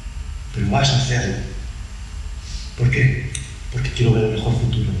 Pero vas a hacerlo. ¿Por qué? Porque quiero ver el mejor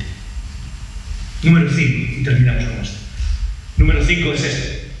futuro en ti. Número 5, y terminamos con esto. Número 5 es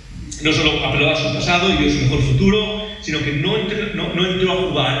este. No solo apeló a su pasado y vio su mejor futuro, sino que no entró a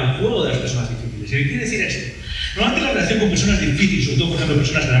jugar el juego de las personas difíciles. ¿Y qué quiere decir esto? Normalmente la relación con personas difíciles, sobre todo por ejemplo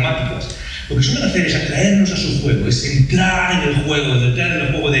personas dramáticas, lo que suelen hacer es atraernos a su juego, es entrar en el juego, entrar en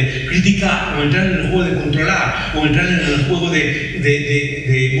el juego de criticar, o entrar en el juego de controlar, o entrar en el juego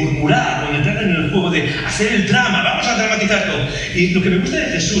de murmurar, o entrar en el juego de hacer el drama, vamos a dramatizar todo. Y lo que me gusta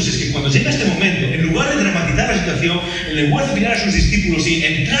de Jesús es que cuando llega este momento, en lugar de dramatizar la situación, en lugar de mirar a sus discípulos y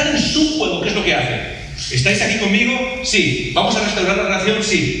entrar en su juego, ¿qué es lo que hace? ¿Estáis aquí conmigo? Sí. ¿Vamos a restaurar la relación?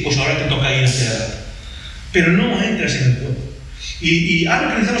 Sí. Pues ahora te toca ir hacia adelante. Pero no entras en el juego. Y algo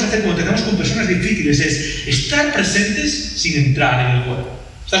que necesitamos hacer cuando tratamos con personas difíciles es estar presentes sin entrar en el juego.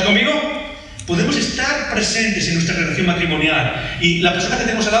 ¿Estás conmigo? Podemos estar presentes en nuestra relación matrimonial y la persona que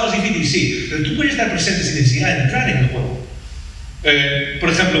tenemos al lado es difícil, sí, pero tú puedes estar presente sin necesidad de entrar en el juego. Por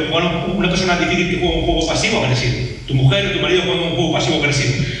ejemplo, cuando una persona difícil que juega un juego pasivo-agresivo, tu mujer o tu marido juega un juego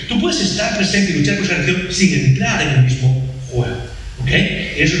pasivo-agresivo, tú puedes estar presente y luchar por esa relación sin entrar en el mismo juego. ¿Ok?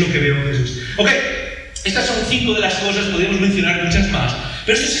 Eso es lo que veo en Jesús. ¿Ok? Estas son 5 de las cosas, podríamos mencionar muchas más,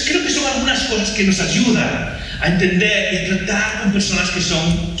 pero estas creo que son algunas cosas que nos ayudan a entender y a tratar con personas que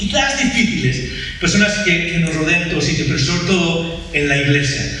son quizás difíciles, personas que nos rodean en todo sitio, pero sobre todo en la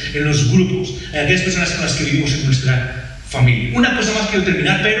iglesia, en los grupos, en aquellas personas con las que vivimos en nuestra familia. Una cosa más quiero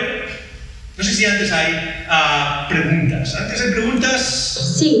terminar, pero no sé si antes hay preguntas. ¿Antes hay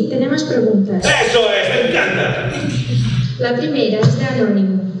preguntas? Sí, tenemos preguntas. ¡Eso es! ¡Me encanta! La primera es de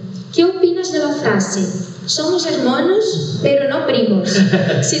Anónimo. ¿Qué opinas de la frase? Somos hermanos, pero no primos.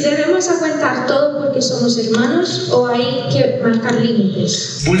 Si debemos aguantar todo porque somos hermanos o hay que marcar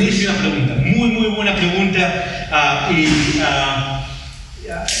límites. Buenísima pregunta, muy buena pregunta.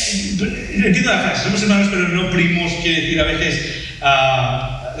 Entiendo la frase, somos hermanos pero no primos, quiere decir a veces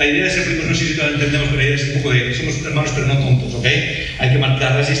la idea de ser primos, no sé si todos entendemos, pero la idea es un poco de somos hermanos pero no tontos, ¿ok? Hay que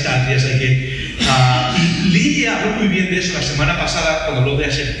marcar las distancias, hay que... Lidia habló muy bien de eso la semana pasada cuando habló de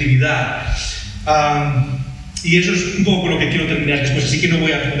asertividad. Y eso es un poco con lo que quiero terminar después, así que no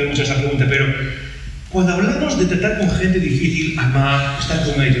voy a responder mucho a esa pregunta, pero cuando hablamos de tratar con gente difícil, amar, estar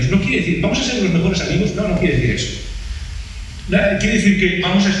con ellos, no quiere decir, ¿vamos a ser los mejores amigos? No quiere decir eso. ¿Quiere decir que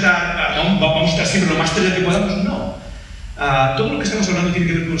vamos a estar siempre lo más cerca que podamos? No. Todo lo que estamos hablando tiene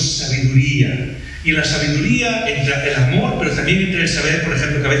que ver con sabiduría. Y en la sabiduría entra el amor, pero también entra el saber, por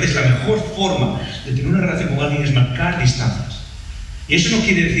ejemplo, que a veces la mejor forma de tener una relación con alguien es marcar distancias. Y eso no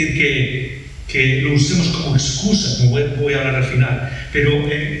quiere decir que lo usemos como excusa, como voy a hablar al final. Pero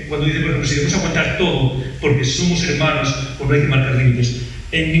cuando dice, por ejemplo, si debemos aguantar todo porque somos hermanos, pues no hay que marcar límites.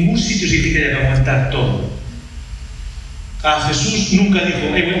 En ningún sitio significa que haya que aguantar todo. Jesús nunca dijo,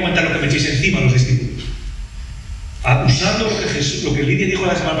 voy a aguantar lo que me echéis encima los discípulos. Usando lo que Lidia dijo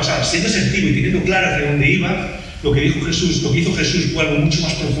la semana pasada, siendo sensitivo y teniendo claro hacia dónde iba, lo que hizo Jesús fue algo mucho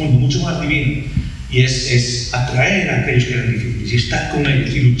más profundo, mucho más divino, y es atraer a aquellos que eran difíciles y estar con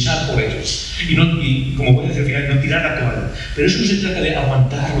ellos y luchar por ellos y como voy a decir al final, no tirar la toalla. Pero eso no se trata de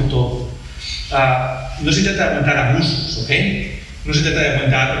aguantarlo todo, no se trata de aguantar abusos, ¿ok? No se trata de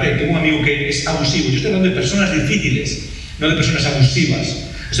aguantar, ok, tengo un amigo que es abusivo, yo estoy hablando de personas difíciles, no de personas abusivas.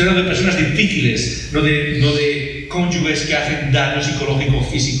 Estoy hablando de personas difíciles, no de cónyuges que hacen daño psicológico o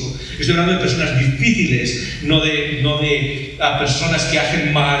físico. Estoy hablando de personas difíciles, no de personas que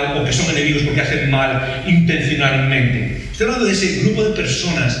hacen mal o que son enemigos porque hacen mal intencionalmente. Estoy hablando de ese grupo de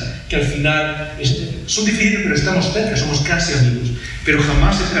personas que al final son difíciles pero estamos cerca, somos casi amigos. Pero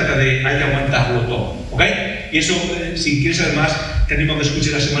jamás se trata de hay que aguantarlo todo, ¿ok? Y eso, si quieres saber más, te animo a que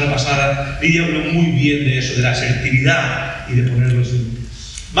escuches la semana pasada. Lidia habló muy bien de eso, de la asertividad y de poner los límites.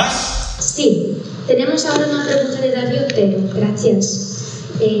 ¿Más? Sí, tenemos ahora una pregunta de David Otero, gracias.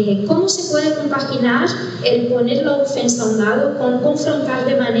 ¿Cómo se puede compaginar el poner la ofensa a un lado con confrontar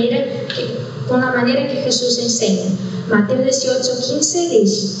con la manera que Jesús enseña? Mateo 18:15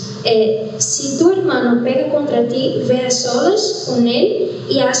 dice, si tu hermano pega contra ti, ve a solas con él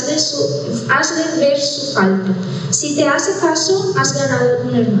y hazle ver su falta. Si te hace caso, has ganado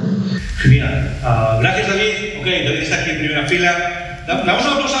un hermano. Genial. Gracias, David. Ok, David está aquí en primera fila. Damos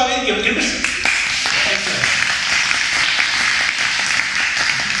un aplauso a David, que creo que es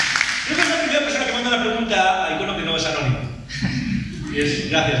la primera persona que manda una pregunta a Icono que no es anónimo.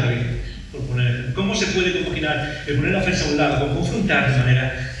 Gracias, David, por poner. ¿Cómo se puede compaginar el poner la ofensa a un lado con confrontar de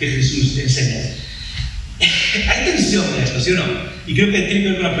manera que Jesús te enseña? Hay tensión en esto, ¿sí o no? Y creo que tiene que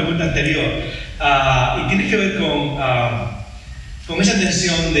ver con la pregunta anterior. Y tiene que ver con esa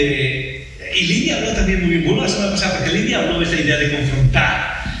tensión de... Y Lidia habló también muy bien, bueno, la semana pasada, porque Lidia habló de esa idea de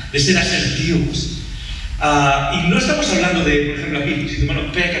confrontar, de ser asertivos. Y no estamos hablando de, por ejemplo, aquí, si tu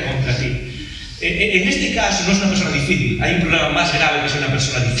hermano peca contra ti. En este caso no es una persona difícil, hay un problema más grave que es una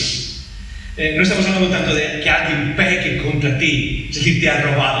persona difícil. No estamos hablando tanto de que alguien peque contra ti, es decir, te ha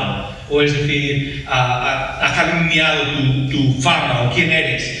robado, o es decir, ha calumniado tu fama o quién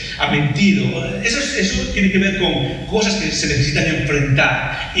eres, ha mentido. Eso tiene que ver con cosas que se necesitan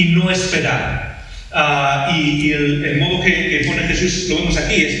enfrentar y no esperar. Y el modo que pone Jesús, lo vemos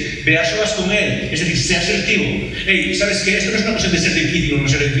aquí, es ve a solas con Él, es decir, sé asertivo. Hey, ¿sabes qué? Esto no es una cuestión de ser difícil o no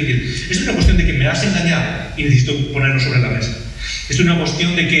ser difícil, esto es una cuestión de que me has engañado y necesito ponerlo sobre la mesa. Esto es una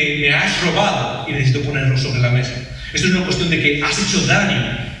cuestión de que me has robado y necesito ponerlo sobre la mesa. Esto es una cuestión de que has hecho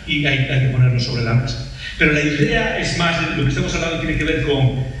daño y hay que ponerlo sobre la mesa. Pero la idea es más, de lo que estamos hablando tiene que ver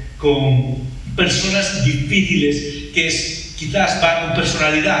con personas difíciles que quizás va con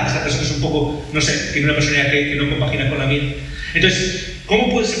personalidad. Esa persona es un poco, no sé, tiene una personalidad que no compagina con la mía. Entonces,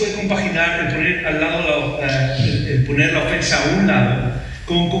 ¿cómo se puede compaginar el poner al lado el poner la ofensa a un lado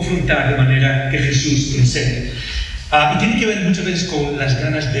con confrontar de manera que Jesús enseña? Y tiene que ver muchas veces con las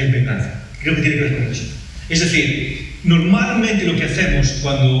ganas de venganza. Creo que tiene que ver con eso. Es decir, normalmente lo que hacemos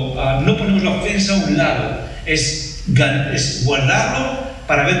cuando no ponemos la ofensa a un lado es guardarlo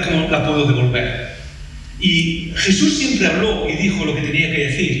para ver cómo la puedo devolver. Y Jesús siempre habló y dijo lo que tenía que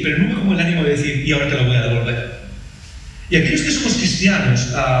decir, pero nunca con el ánimo de decir, y ahora te lo voy a devolver. Y aquellos que somos cristianos,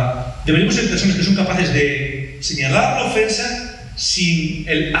 deberíamos ser personas que son capaces de señalar la ofensa sin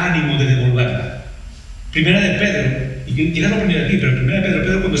el ánimo de devolverla. Primera de Pedro, y quizás lo primero aquí, pero primera de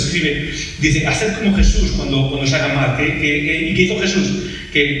Pedro cuando escribe, dice, haced como Jesús cuando os haga mal. ¿Y qué hizo Jesús?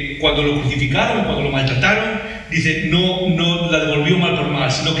 Que cuando lo crucificaron, cuando lo maltrataron, dice, no la devolvió mal por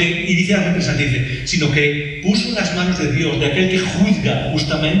mal, y dice algo interesante, dice, sino que puso en las manos de Dios, de aquel que juzga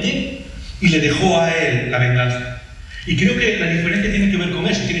justamente, y le dejó a él la venganza. Y creo que la diferencia tiene que ver con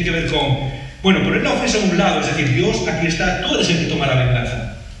eso, tiene que ver con, bueno, poner la ofensa a un lado, es decir, Dios, aquí está, tú eres el que toma la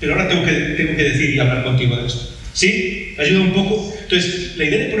venganza, pero ahora tengo que decir y hablar contigo de esto. ¿Sí? ¿Ayuda un poco? Entonces, la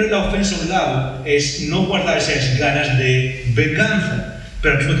idea de poner la ofensa a un lado es no guardar esas ganas de venganza,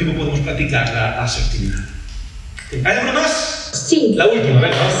 pero al mismo tiempo podemos practicar la asertividad. ¿Hay alguna más? Sí. La última,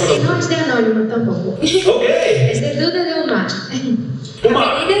 venga, vamos por no es de anónimo tampoco. Ok. Es de duda de Omar.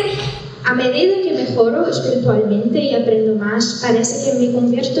 A medida que mejoro espiritualmente y aprendo más, parece que me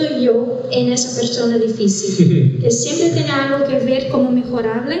convierto yo en esa persona difícil, que siempre tiene algo que ver como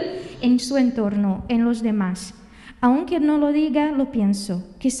mejorable en su entorno, en los demás. Aunque no lo diga, lo pienso.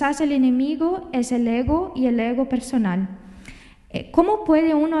 Quizás el enemigo es el ego y el ego personal. ¿Cómo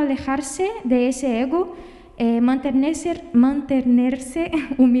puede uno alejarse de ese ego, mantenerse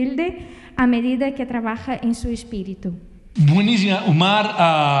humilde a medida que trabaja en su espíritu? Buenísima,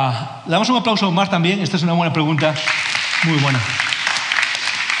 Omar. Le damos un aplauso a Omar también. Esta es una buena pregunta, muy buena.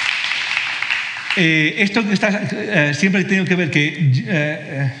 Esto siempre tiene que ver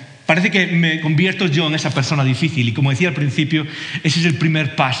que parece que me convierto yo en esa persona difícil y como decía al principio, ese es el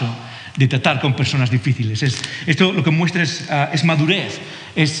primer paso de tratar con personas difíciles. Esto lo que muestra es madurez,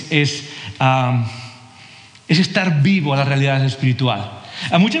 es estar vivo a la realidad espiritual.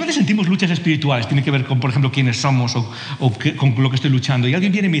 Muchas veces sentimos luchas espirituales, tiene que ver con, por ejemplo, quiénes somos o con lo que estoy luchando. Y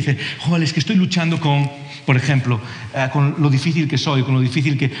alguien viene y me dice, joder, es que estoy luchando con, por ejemplo, con lo difícil que soy, con lo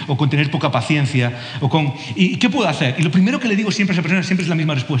difícil o con tener poca paciencia, ¿y qué puedo hacer? Y lo primero que le digo siempre a esa persona siempre es la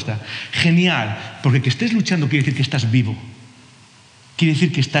misma respuesta. Genial, porque que estés luchando quiere decir que estás vivo. Quiere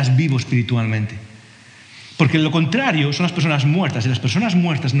decir que estás vivo espiritualmente. Porque lo contrario son las personas muertas, y las personas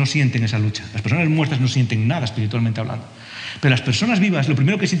muertas no sienten esa lucha. Las personas muertas no sienten nada espiritualmente hablando. Pero las personas vivas, lo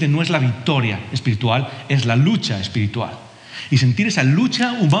primero que sienten no es la victoria espiritual, es la lucha espiritual. Y sentir esa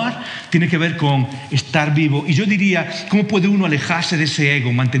lucha, Omar, tiene que ver con estar vivo. Y yo diría, ¿cómo puede uno alejarse de ese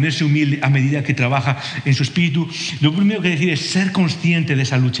ego, mantenerse humilde a medida que trabaja en su espíritu? Lo primero que decir es ser consciente de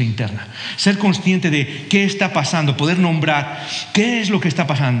esa lucha interna. Ser consciente de qué está pasando, poder nombrar qué es lo que está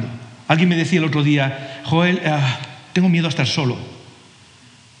pasando. Alguien me decía el otro día, Joel, tengo miedo a estar solo.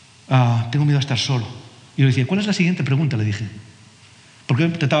 Tengo miedo a estar solo. Y yo le decía, ¿cuál es la siguiente pregunta? Le dije. Porque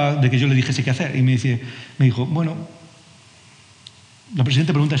trataba de que yo le dijese qué hacer. Y me dijo, bueno, la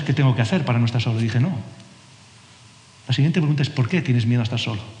siguiente pregunta es ¿qué tengo que hacer para no estar solo? Y dije, no. La siguiente pregunta es ¿por qué tienes miedo a estar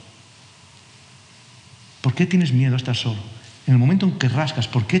solo? ¿Por qué tienes miedo a estar solo? En el momento en que rascas,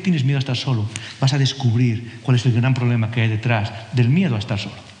 ¿por qué tienes miedo a estar solo? Vas a descubrir cuál es el gran problema que hay detrás del miedo a estar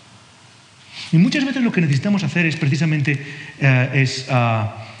solo. Y muchas veces lo que necesitamos hacer es precisamente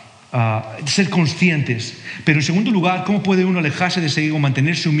ser conscientes. Pero en segundo lugar, ¿cómo puede uno alejarse de ese ego,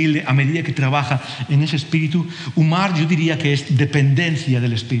 mantenerse humilde a medida que trabaja en ese espíritu? Humar, yo diría que es dependencia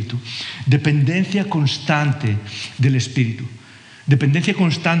del espíritu. Dependencia constante del espíritu. Dependencia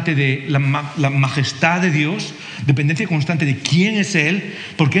constante de la majestad de Dios, dependencia constante de quién es Él,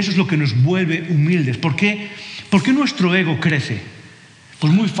 porque eso es lo que nos vuelve humildes. ¿Por qué nuestro ego crece?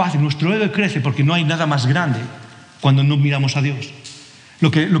 Pues muy fácil, nuestro ego crece porque no hay nada más grande cuando no miramos a Dios. Lo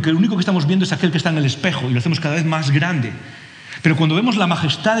único que estamos viendo es aquel que está en el espejo y lo hacemos cada vez más grande. Pero cuando vemos la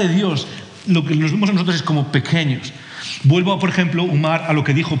majestad de Dios, lo que nos vemos a nosotros es como pequeños. Vuelvo, por ejemplo, Umar, a lo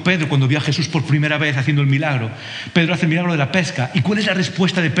que dijo Pedro cuando vio a Jesús por primera vez haciendo el milagro. Pedro hace el milagro de la pesca. ¿Y cuál es la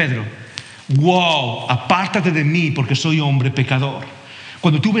respuesta de Pedro? ¡Wow! Apártate de mí porque soy hombre pecador.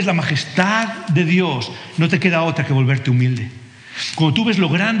 Cuando tú ves la majestad de Dios, no te queda otra que volverte humilde. Cuando tú ves lo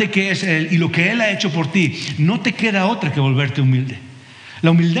grande que es Él y lo que Él ha hecho por ti, no te queda otra que volverte humilde. La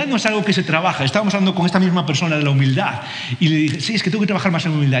humildad no es algo que se trabaja. Estábamos hablando con esta misma persona de la humildad y le dije, sí, es que tengo que trabajar más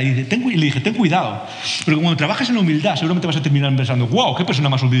en la humildad. Y le dije, ten cuidado, porque cuando trabajas en la humildad seguramente vas a terminar pensando, wow, qué persona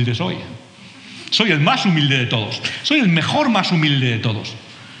más humilde soy. Soy el más humilde de todos. Soy el mejor más humilde de todos.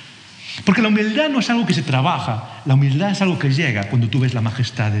 Porque la humildad no es algo que se trabaja. La humildad es algo que llega cuando tú ves la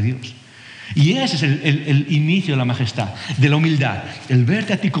majestad de Dios. Y ese es el inicio de la majestad, de la humildad. El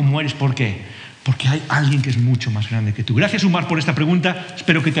verte a ti como eres. ¿Por qué? Porque hay alguien que es mucho más grande que tú. Gracias, Umar, por esta pregunta.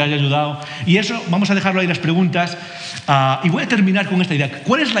 Espero que te haya ayudado. Y eso, vamos a dejarlo ahí las preguntas. Y voy a terminar con esta idea.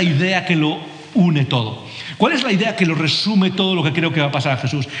 ¿Cuál es la idea que lo une todo? ¿Cuál es la idea que lo resume todo lo que creo que va a pasar a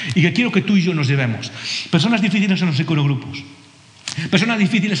Jesús? Y que quiero que tú y yo nos llevemos. Personas difíciles en los iconogrupos. Personas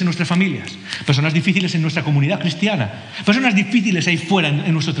difíciles en nuestras familias. Personas difíciles en nuestra comunidad cristiana. Personas difíciles ahí fuera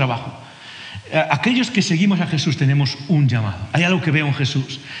en nuestro trabajo. Aquellos que seguimos a Jesús tenemos un llamado. Hay algo que veo en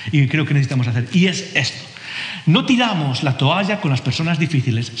Jesús y creo que necesitamos hacer. Y es esto. No tiramos la toalla con las personas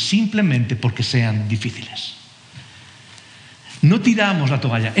difíciles simplemente porque sean difíciles. No tiramos la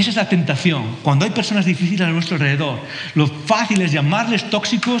toalla. Esa es la tentación. Cuando hay personas difíciles a nuestro alrededor, lo fácil es llamarles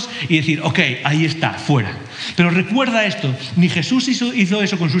tóxicos y decir, ok, ahí está, fuera. Pero recuerda esto, ni Jesús hizo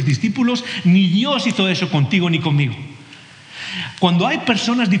eso con sus discípulos, ni Dios hizo eso contigo ni conmigo. Cuando hay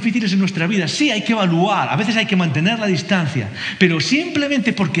personas difíciles en nuestra vida, sí hay que evaluar, a veces hay que mantener la distancia, pero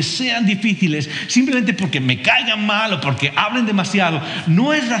simplemente porque sean difíciles, simplemente porque me caigan mal o porque hablen demasiado,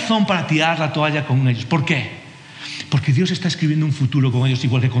 no es razón para tirar la toalla con ellos. ¿Por qué? Porque Dios está escribiendo un futuro con ellos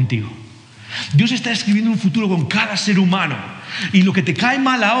igual que contigo. Dios está escribiendo un futuro con cada ser humano. Y lo que te cae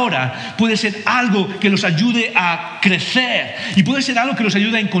mal ahora puede ser algo que los ayude a crecer. Y puede ser algo que los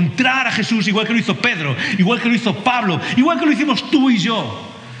ayude a encontrar a Jesús, igual que lo hizo Pedro, igual que lo hizo Pablo, igual que lo hicimos tú y yo.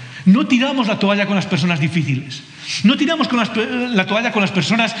 No tiramos la toalla con las personas difíciles. No tiramos la toalla con las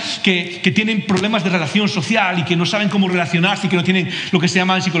personas que tienen problemas de relación social y que no saben cómo relacionarse y que no tienen lo que se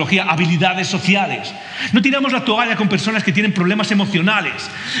llama en psicología habilidades sociales. No tiramos la toalla con personas que tienen problemas emocionales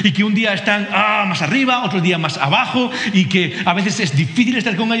y que un día están más arriba, otro día más abajo y que a veces es difícil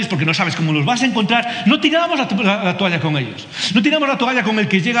estar con ellos porque no sabes cómo los vas a encontrar. No tiramos la toalla con ellos. No tiramos la toalla con el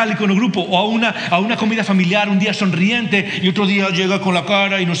que llega al iconogrupo o a una comida familiar un día sonriente y otro día llega con la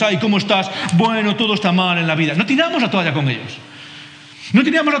cara y no sabe cómo estás. Bueno, todo está mal en la vida. No tiramos la toalla con ellos. No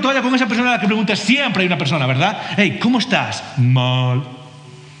tiramos la toalla con esa persona a la que preguntas. Siempre hay una persona, ¿verdad? Hey, ¿cómo estás? Mal.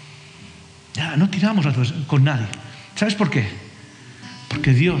 Ya, no tiramos la toalla con nadie. ¿Sabes por qué?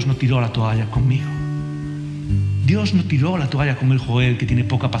 Porque Dios no tiró la toalla conmigo. Dios no tiró la toalla con el Joel que tiene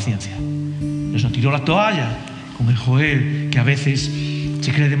poca paciencia. Dios no tiró la toalla con el Joel que a veces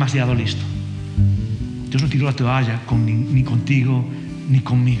se cree demasiado listo. Dios no tiró la toalla ni contigo ni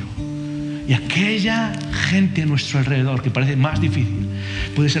conmigo. Y aquella gente a nuestro alrededor que parece más difícil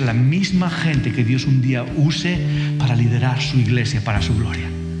puede ser la misma gente que Dios un día use para liderar su iglesia para su gloria.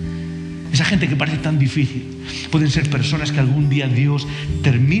 Esa gente que parece tan difícil pueden ser personas que algún día Dios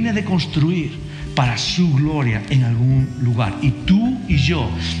termine de construir para su gloria en algún lugar. Y tú y yo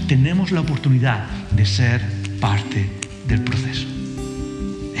tenemos la oportunidad de ser parte del proceso.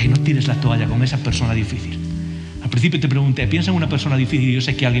 Y no tires la toalla con esa persona difícil. Al principio te pregunté, piensa en una persona difícil y yo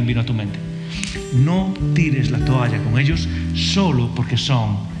sé que alguien vino a tu mente. No tires la toalla con ellos solo porque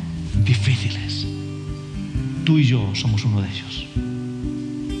son difíciles. Tú y yo somos uno de ellos.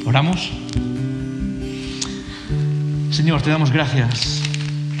 ¿Oramos? Señor, te damos gracias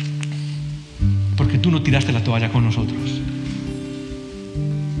porque tú no tiraste la toalla con nosotros.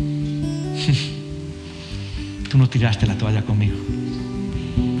 Tú no tiraste la toalla conmigo.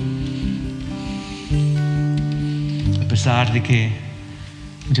 pesar de que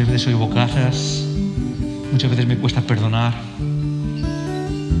muchas veces soy bocazas, muchas veces me cuesta perdonar,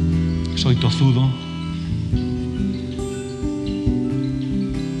 soy tozudo,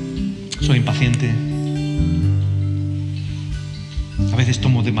 soy impaciente, a veces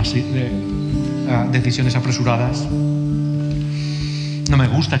tomo decisiones apresuradas, no me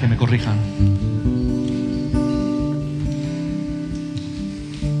gusta que me corrijan.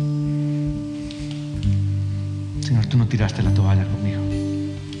 Señor, tú no tiraste la toalla conmigo.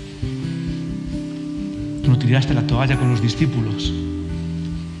 Tú no tiraste la toalla con los discípulos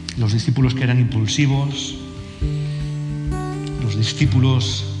que eran impulsivos, los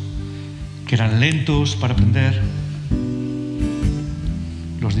discípulos que eran lentos para aprender,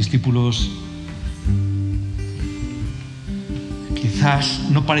 los discípulos quizás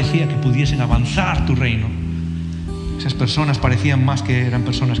no parecía que pudiesen avanzar tu reino. Esas personas parecían más que eran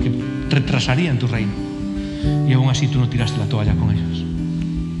personas que retrasarían tu reino. Y aún así tú no tiraste la toalla con ellos.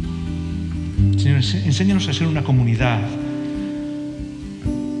 Señor, enséñanos a ser una comunidad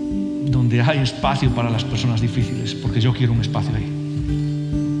donde hay espacio para las personas difíciles, porque yo quiero un espacio ahí.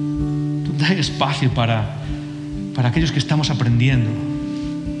 Donde hay espacio para aquellos que estamos aprendiendo,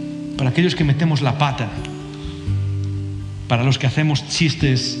 para aquellos que metemos la pata, para los que hacemos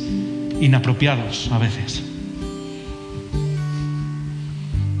chistes inapropiados a veces.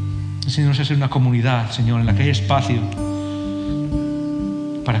 Enséñanos a ser una comunidad, Señor, en la que hay espacio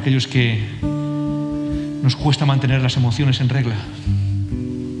para aquellos que nos cuesta mantener las emociones en regla.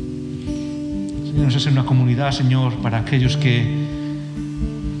 Enséñanos a ser una comunidad, Señor, para aquellos que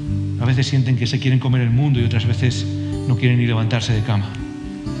a veces sienten que se quieren comer el mundo y otras veces no quieren ni levantarse de cama.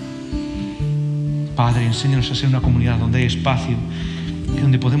 Padre, enséñanos a ser una comunidad donde hay espacio y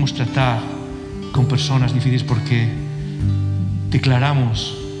donde podemos tratar con personas difíciles, porque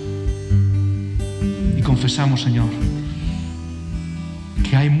declaramos y confesamos, Señor,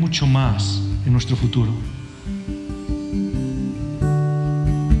 que hay mucho más en nuestro futuro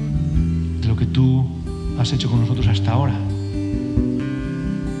de lo que tú has hecho con nosotros hasta ahora.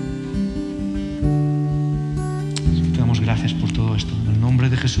 Te damos gracias por todo esto, en el nombre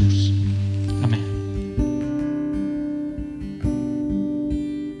de Jesús. Amén.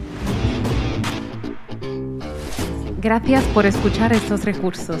 Gracias por escuchar estos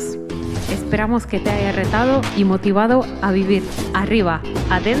recursos. Esperamos que te haya retado y motivado a vivir arriba,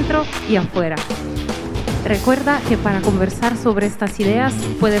 adentro y afuera. Recuerda que para conversar sobre estas ideas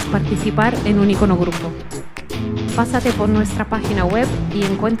puedes participar en un icono grupo. Pásate por nuestra página web y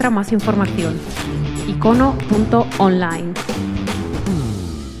encuentra más información: icono.online.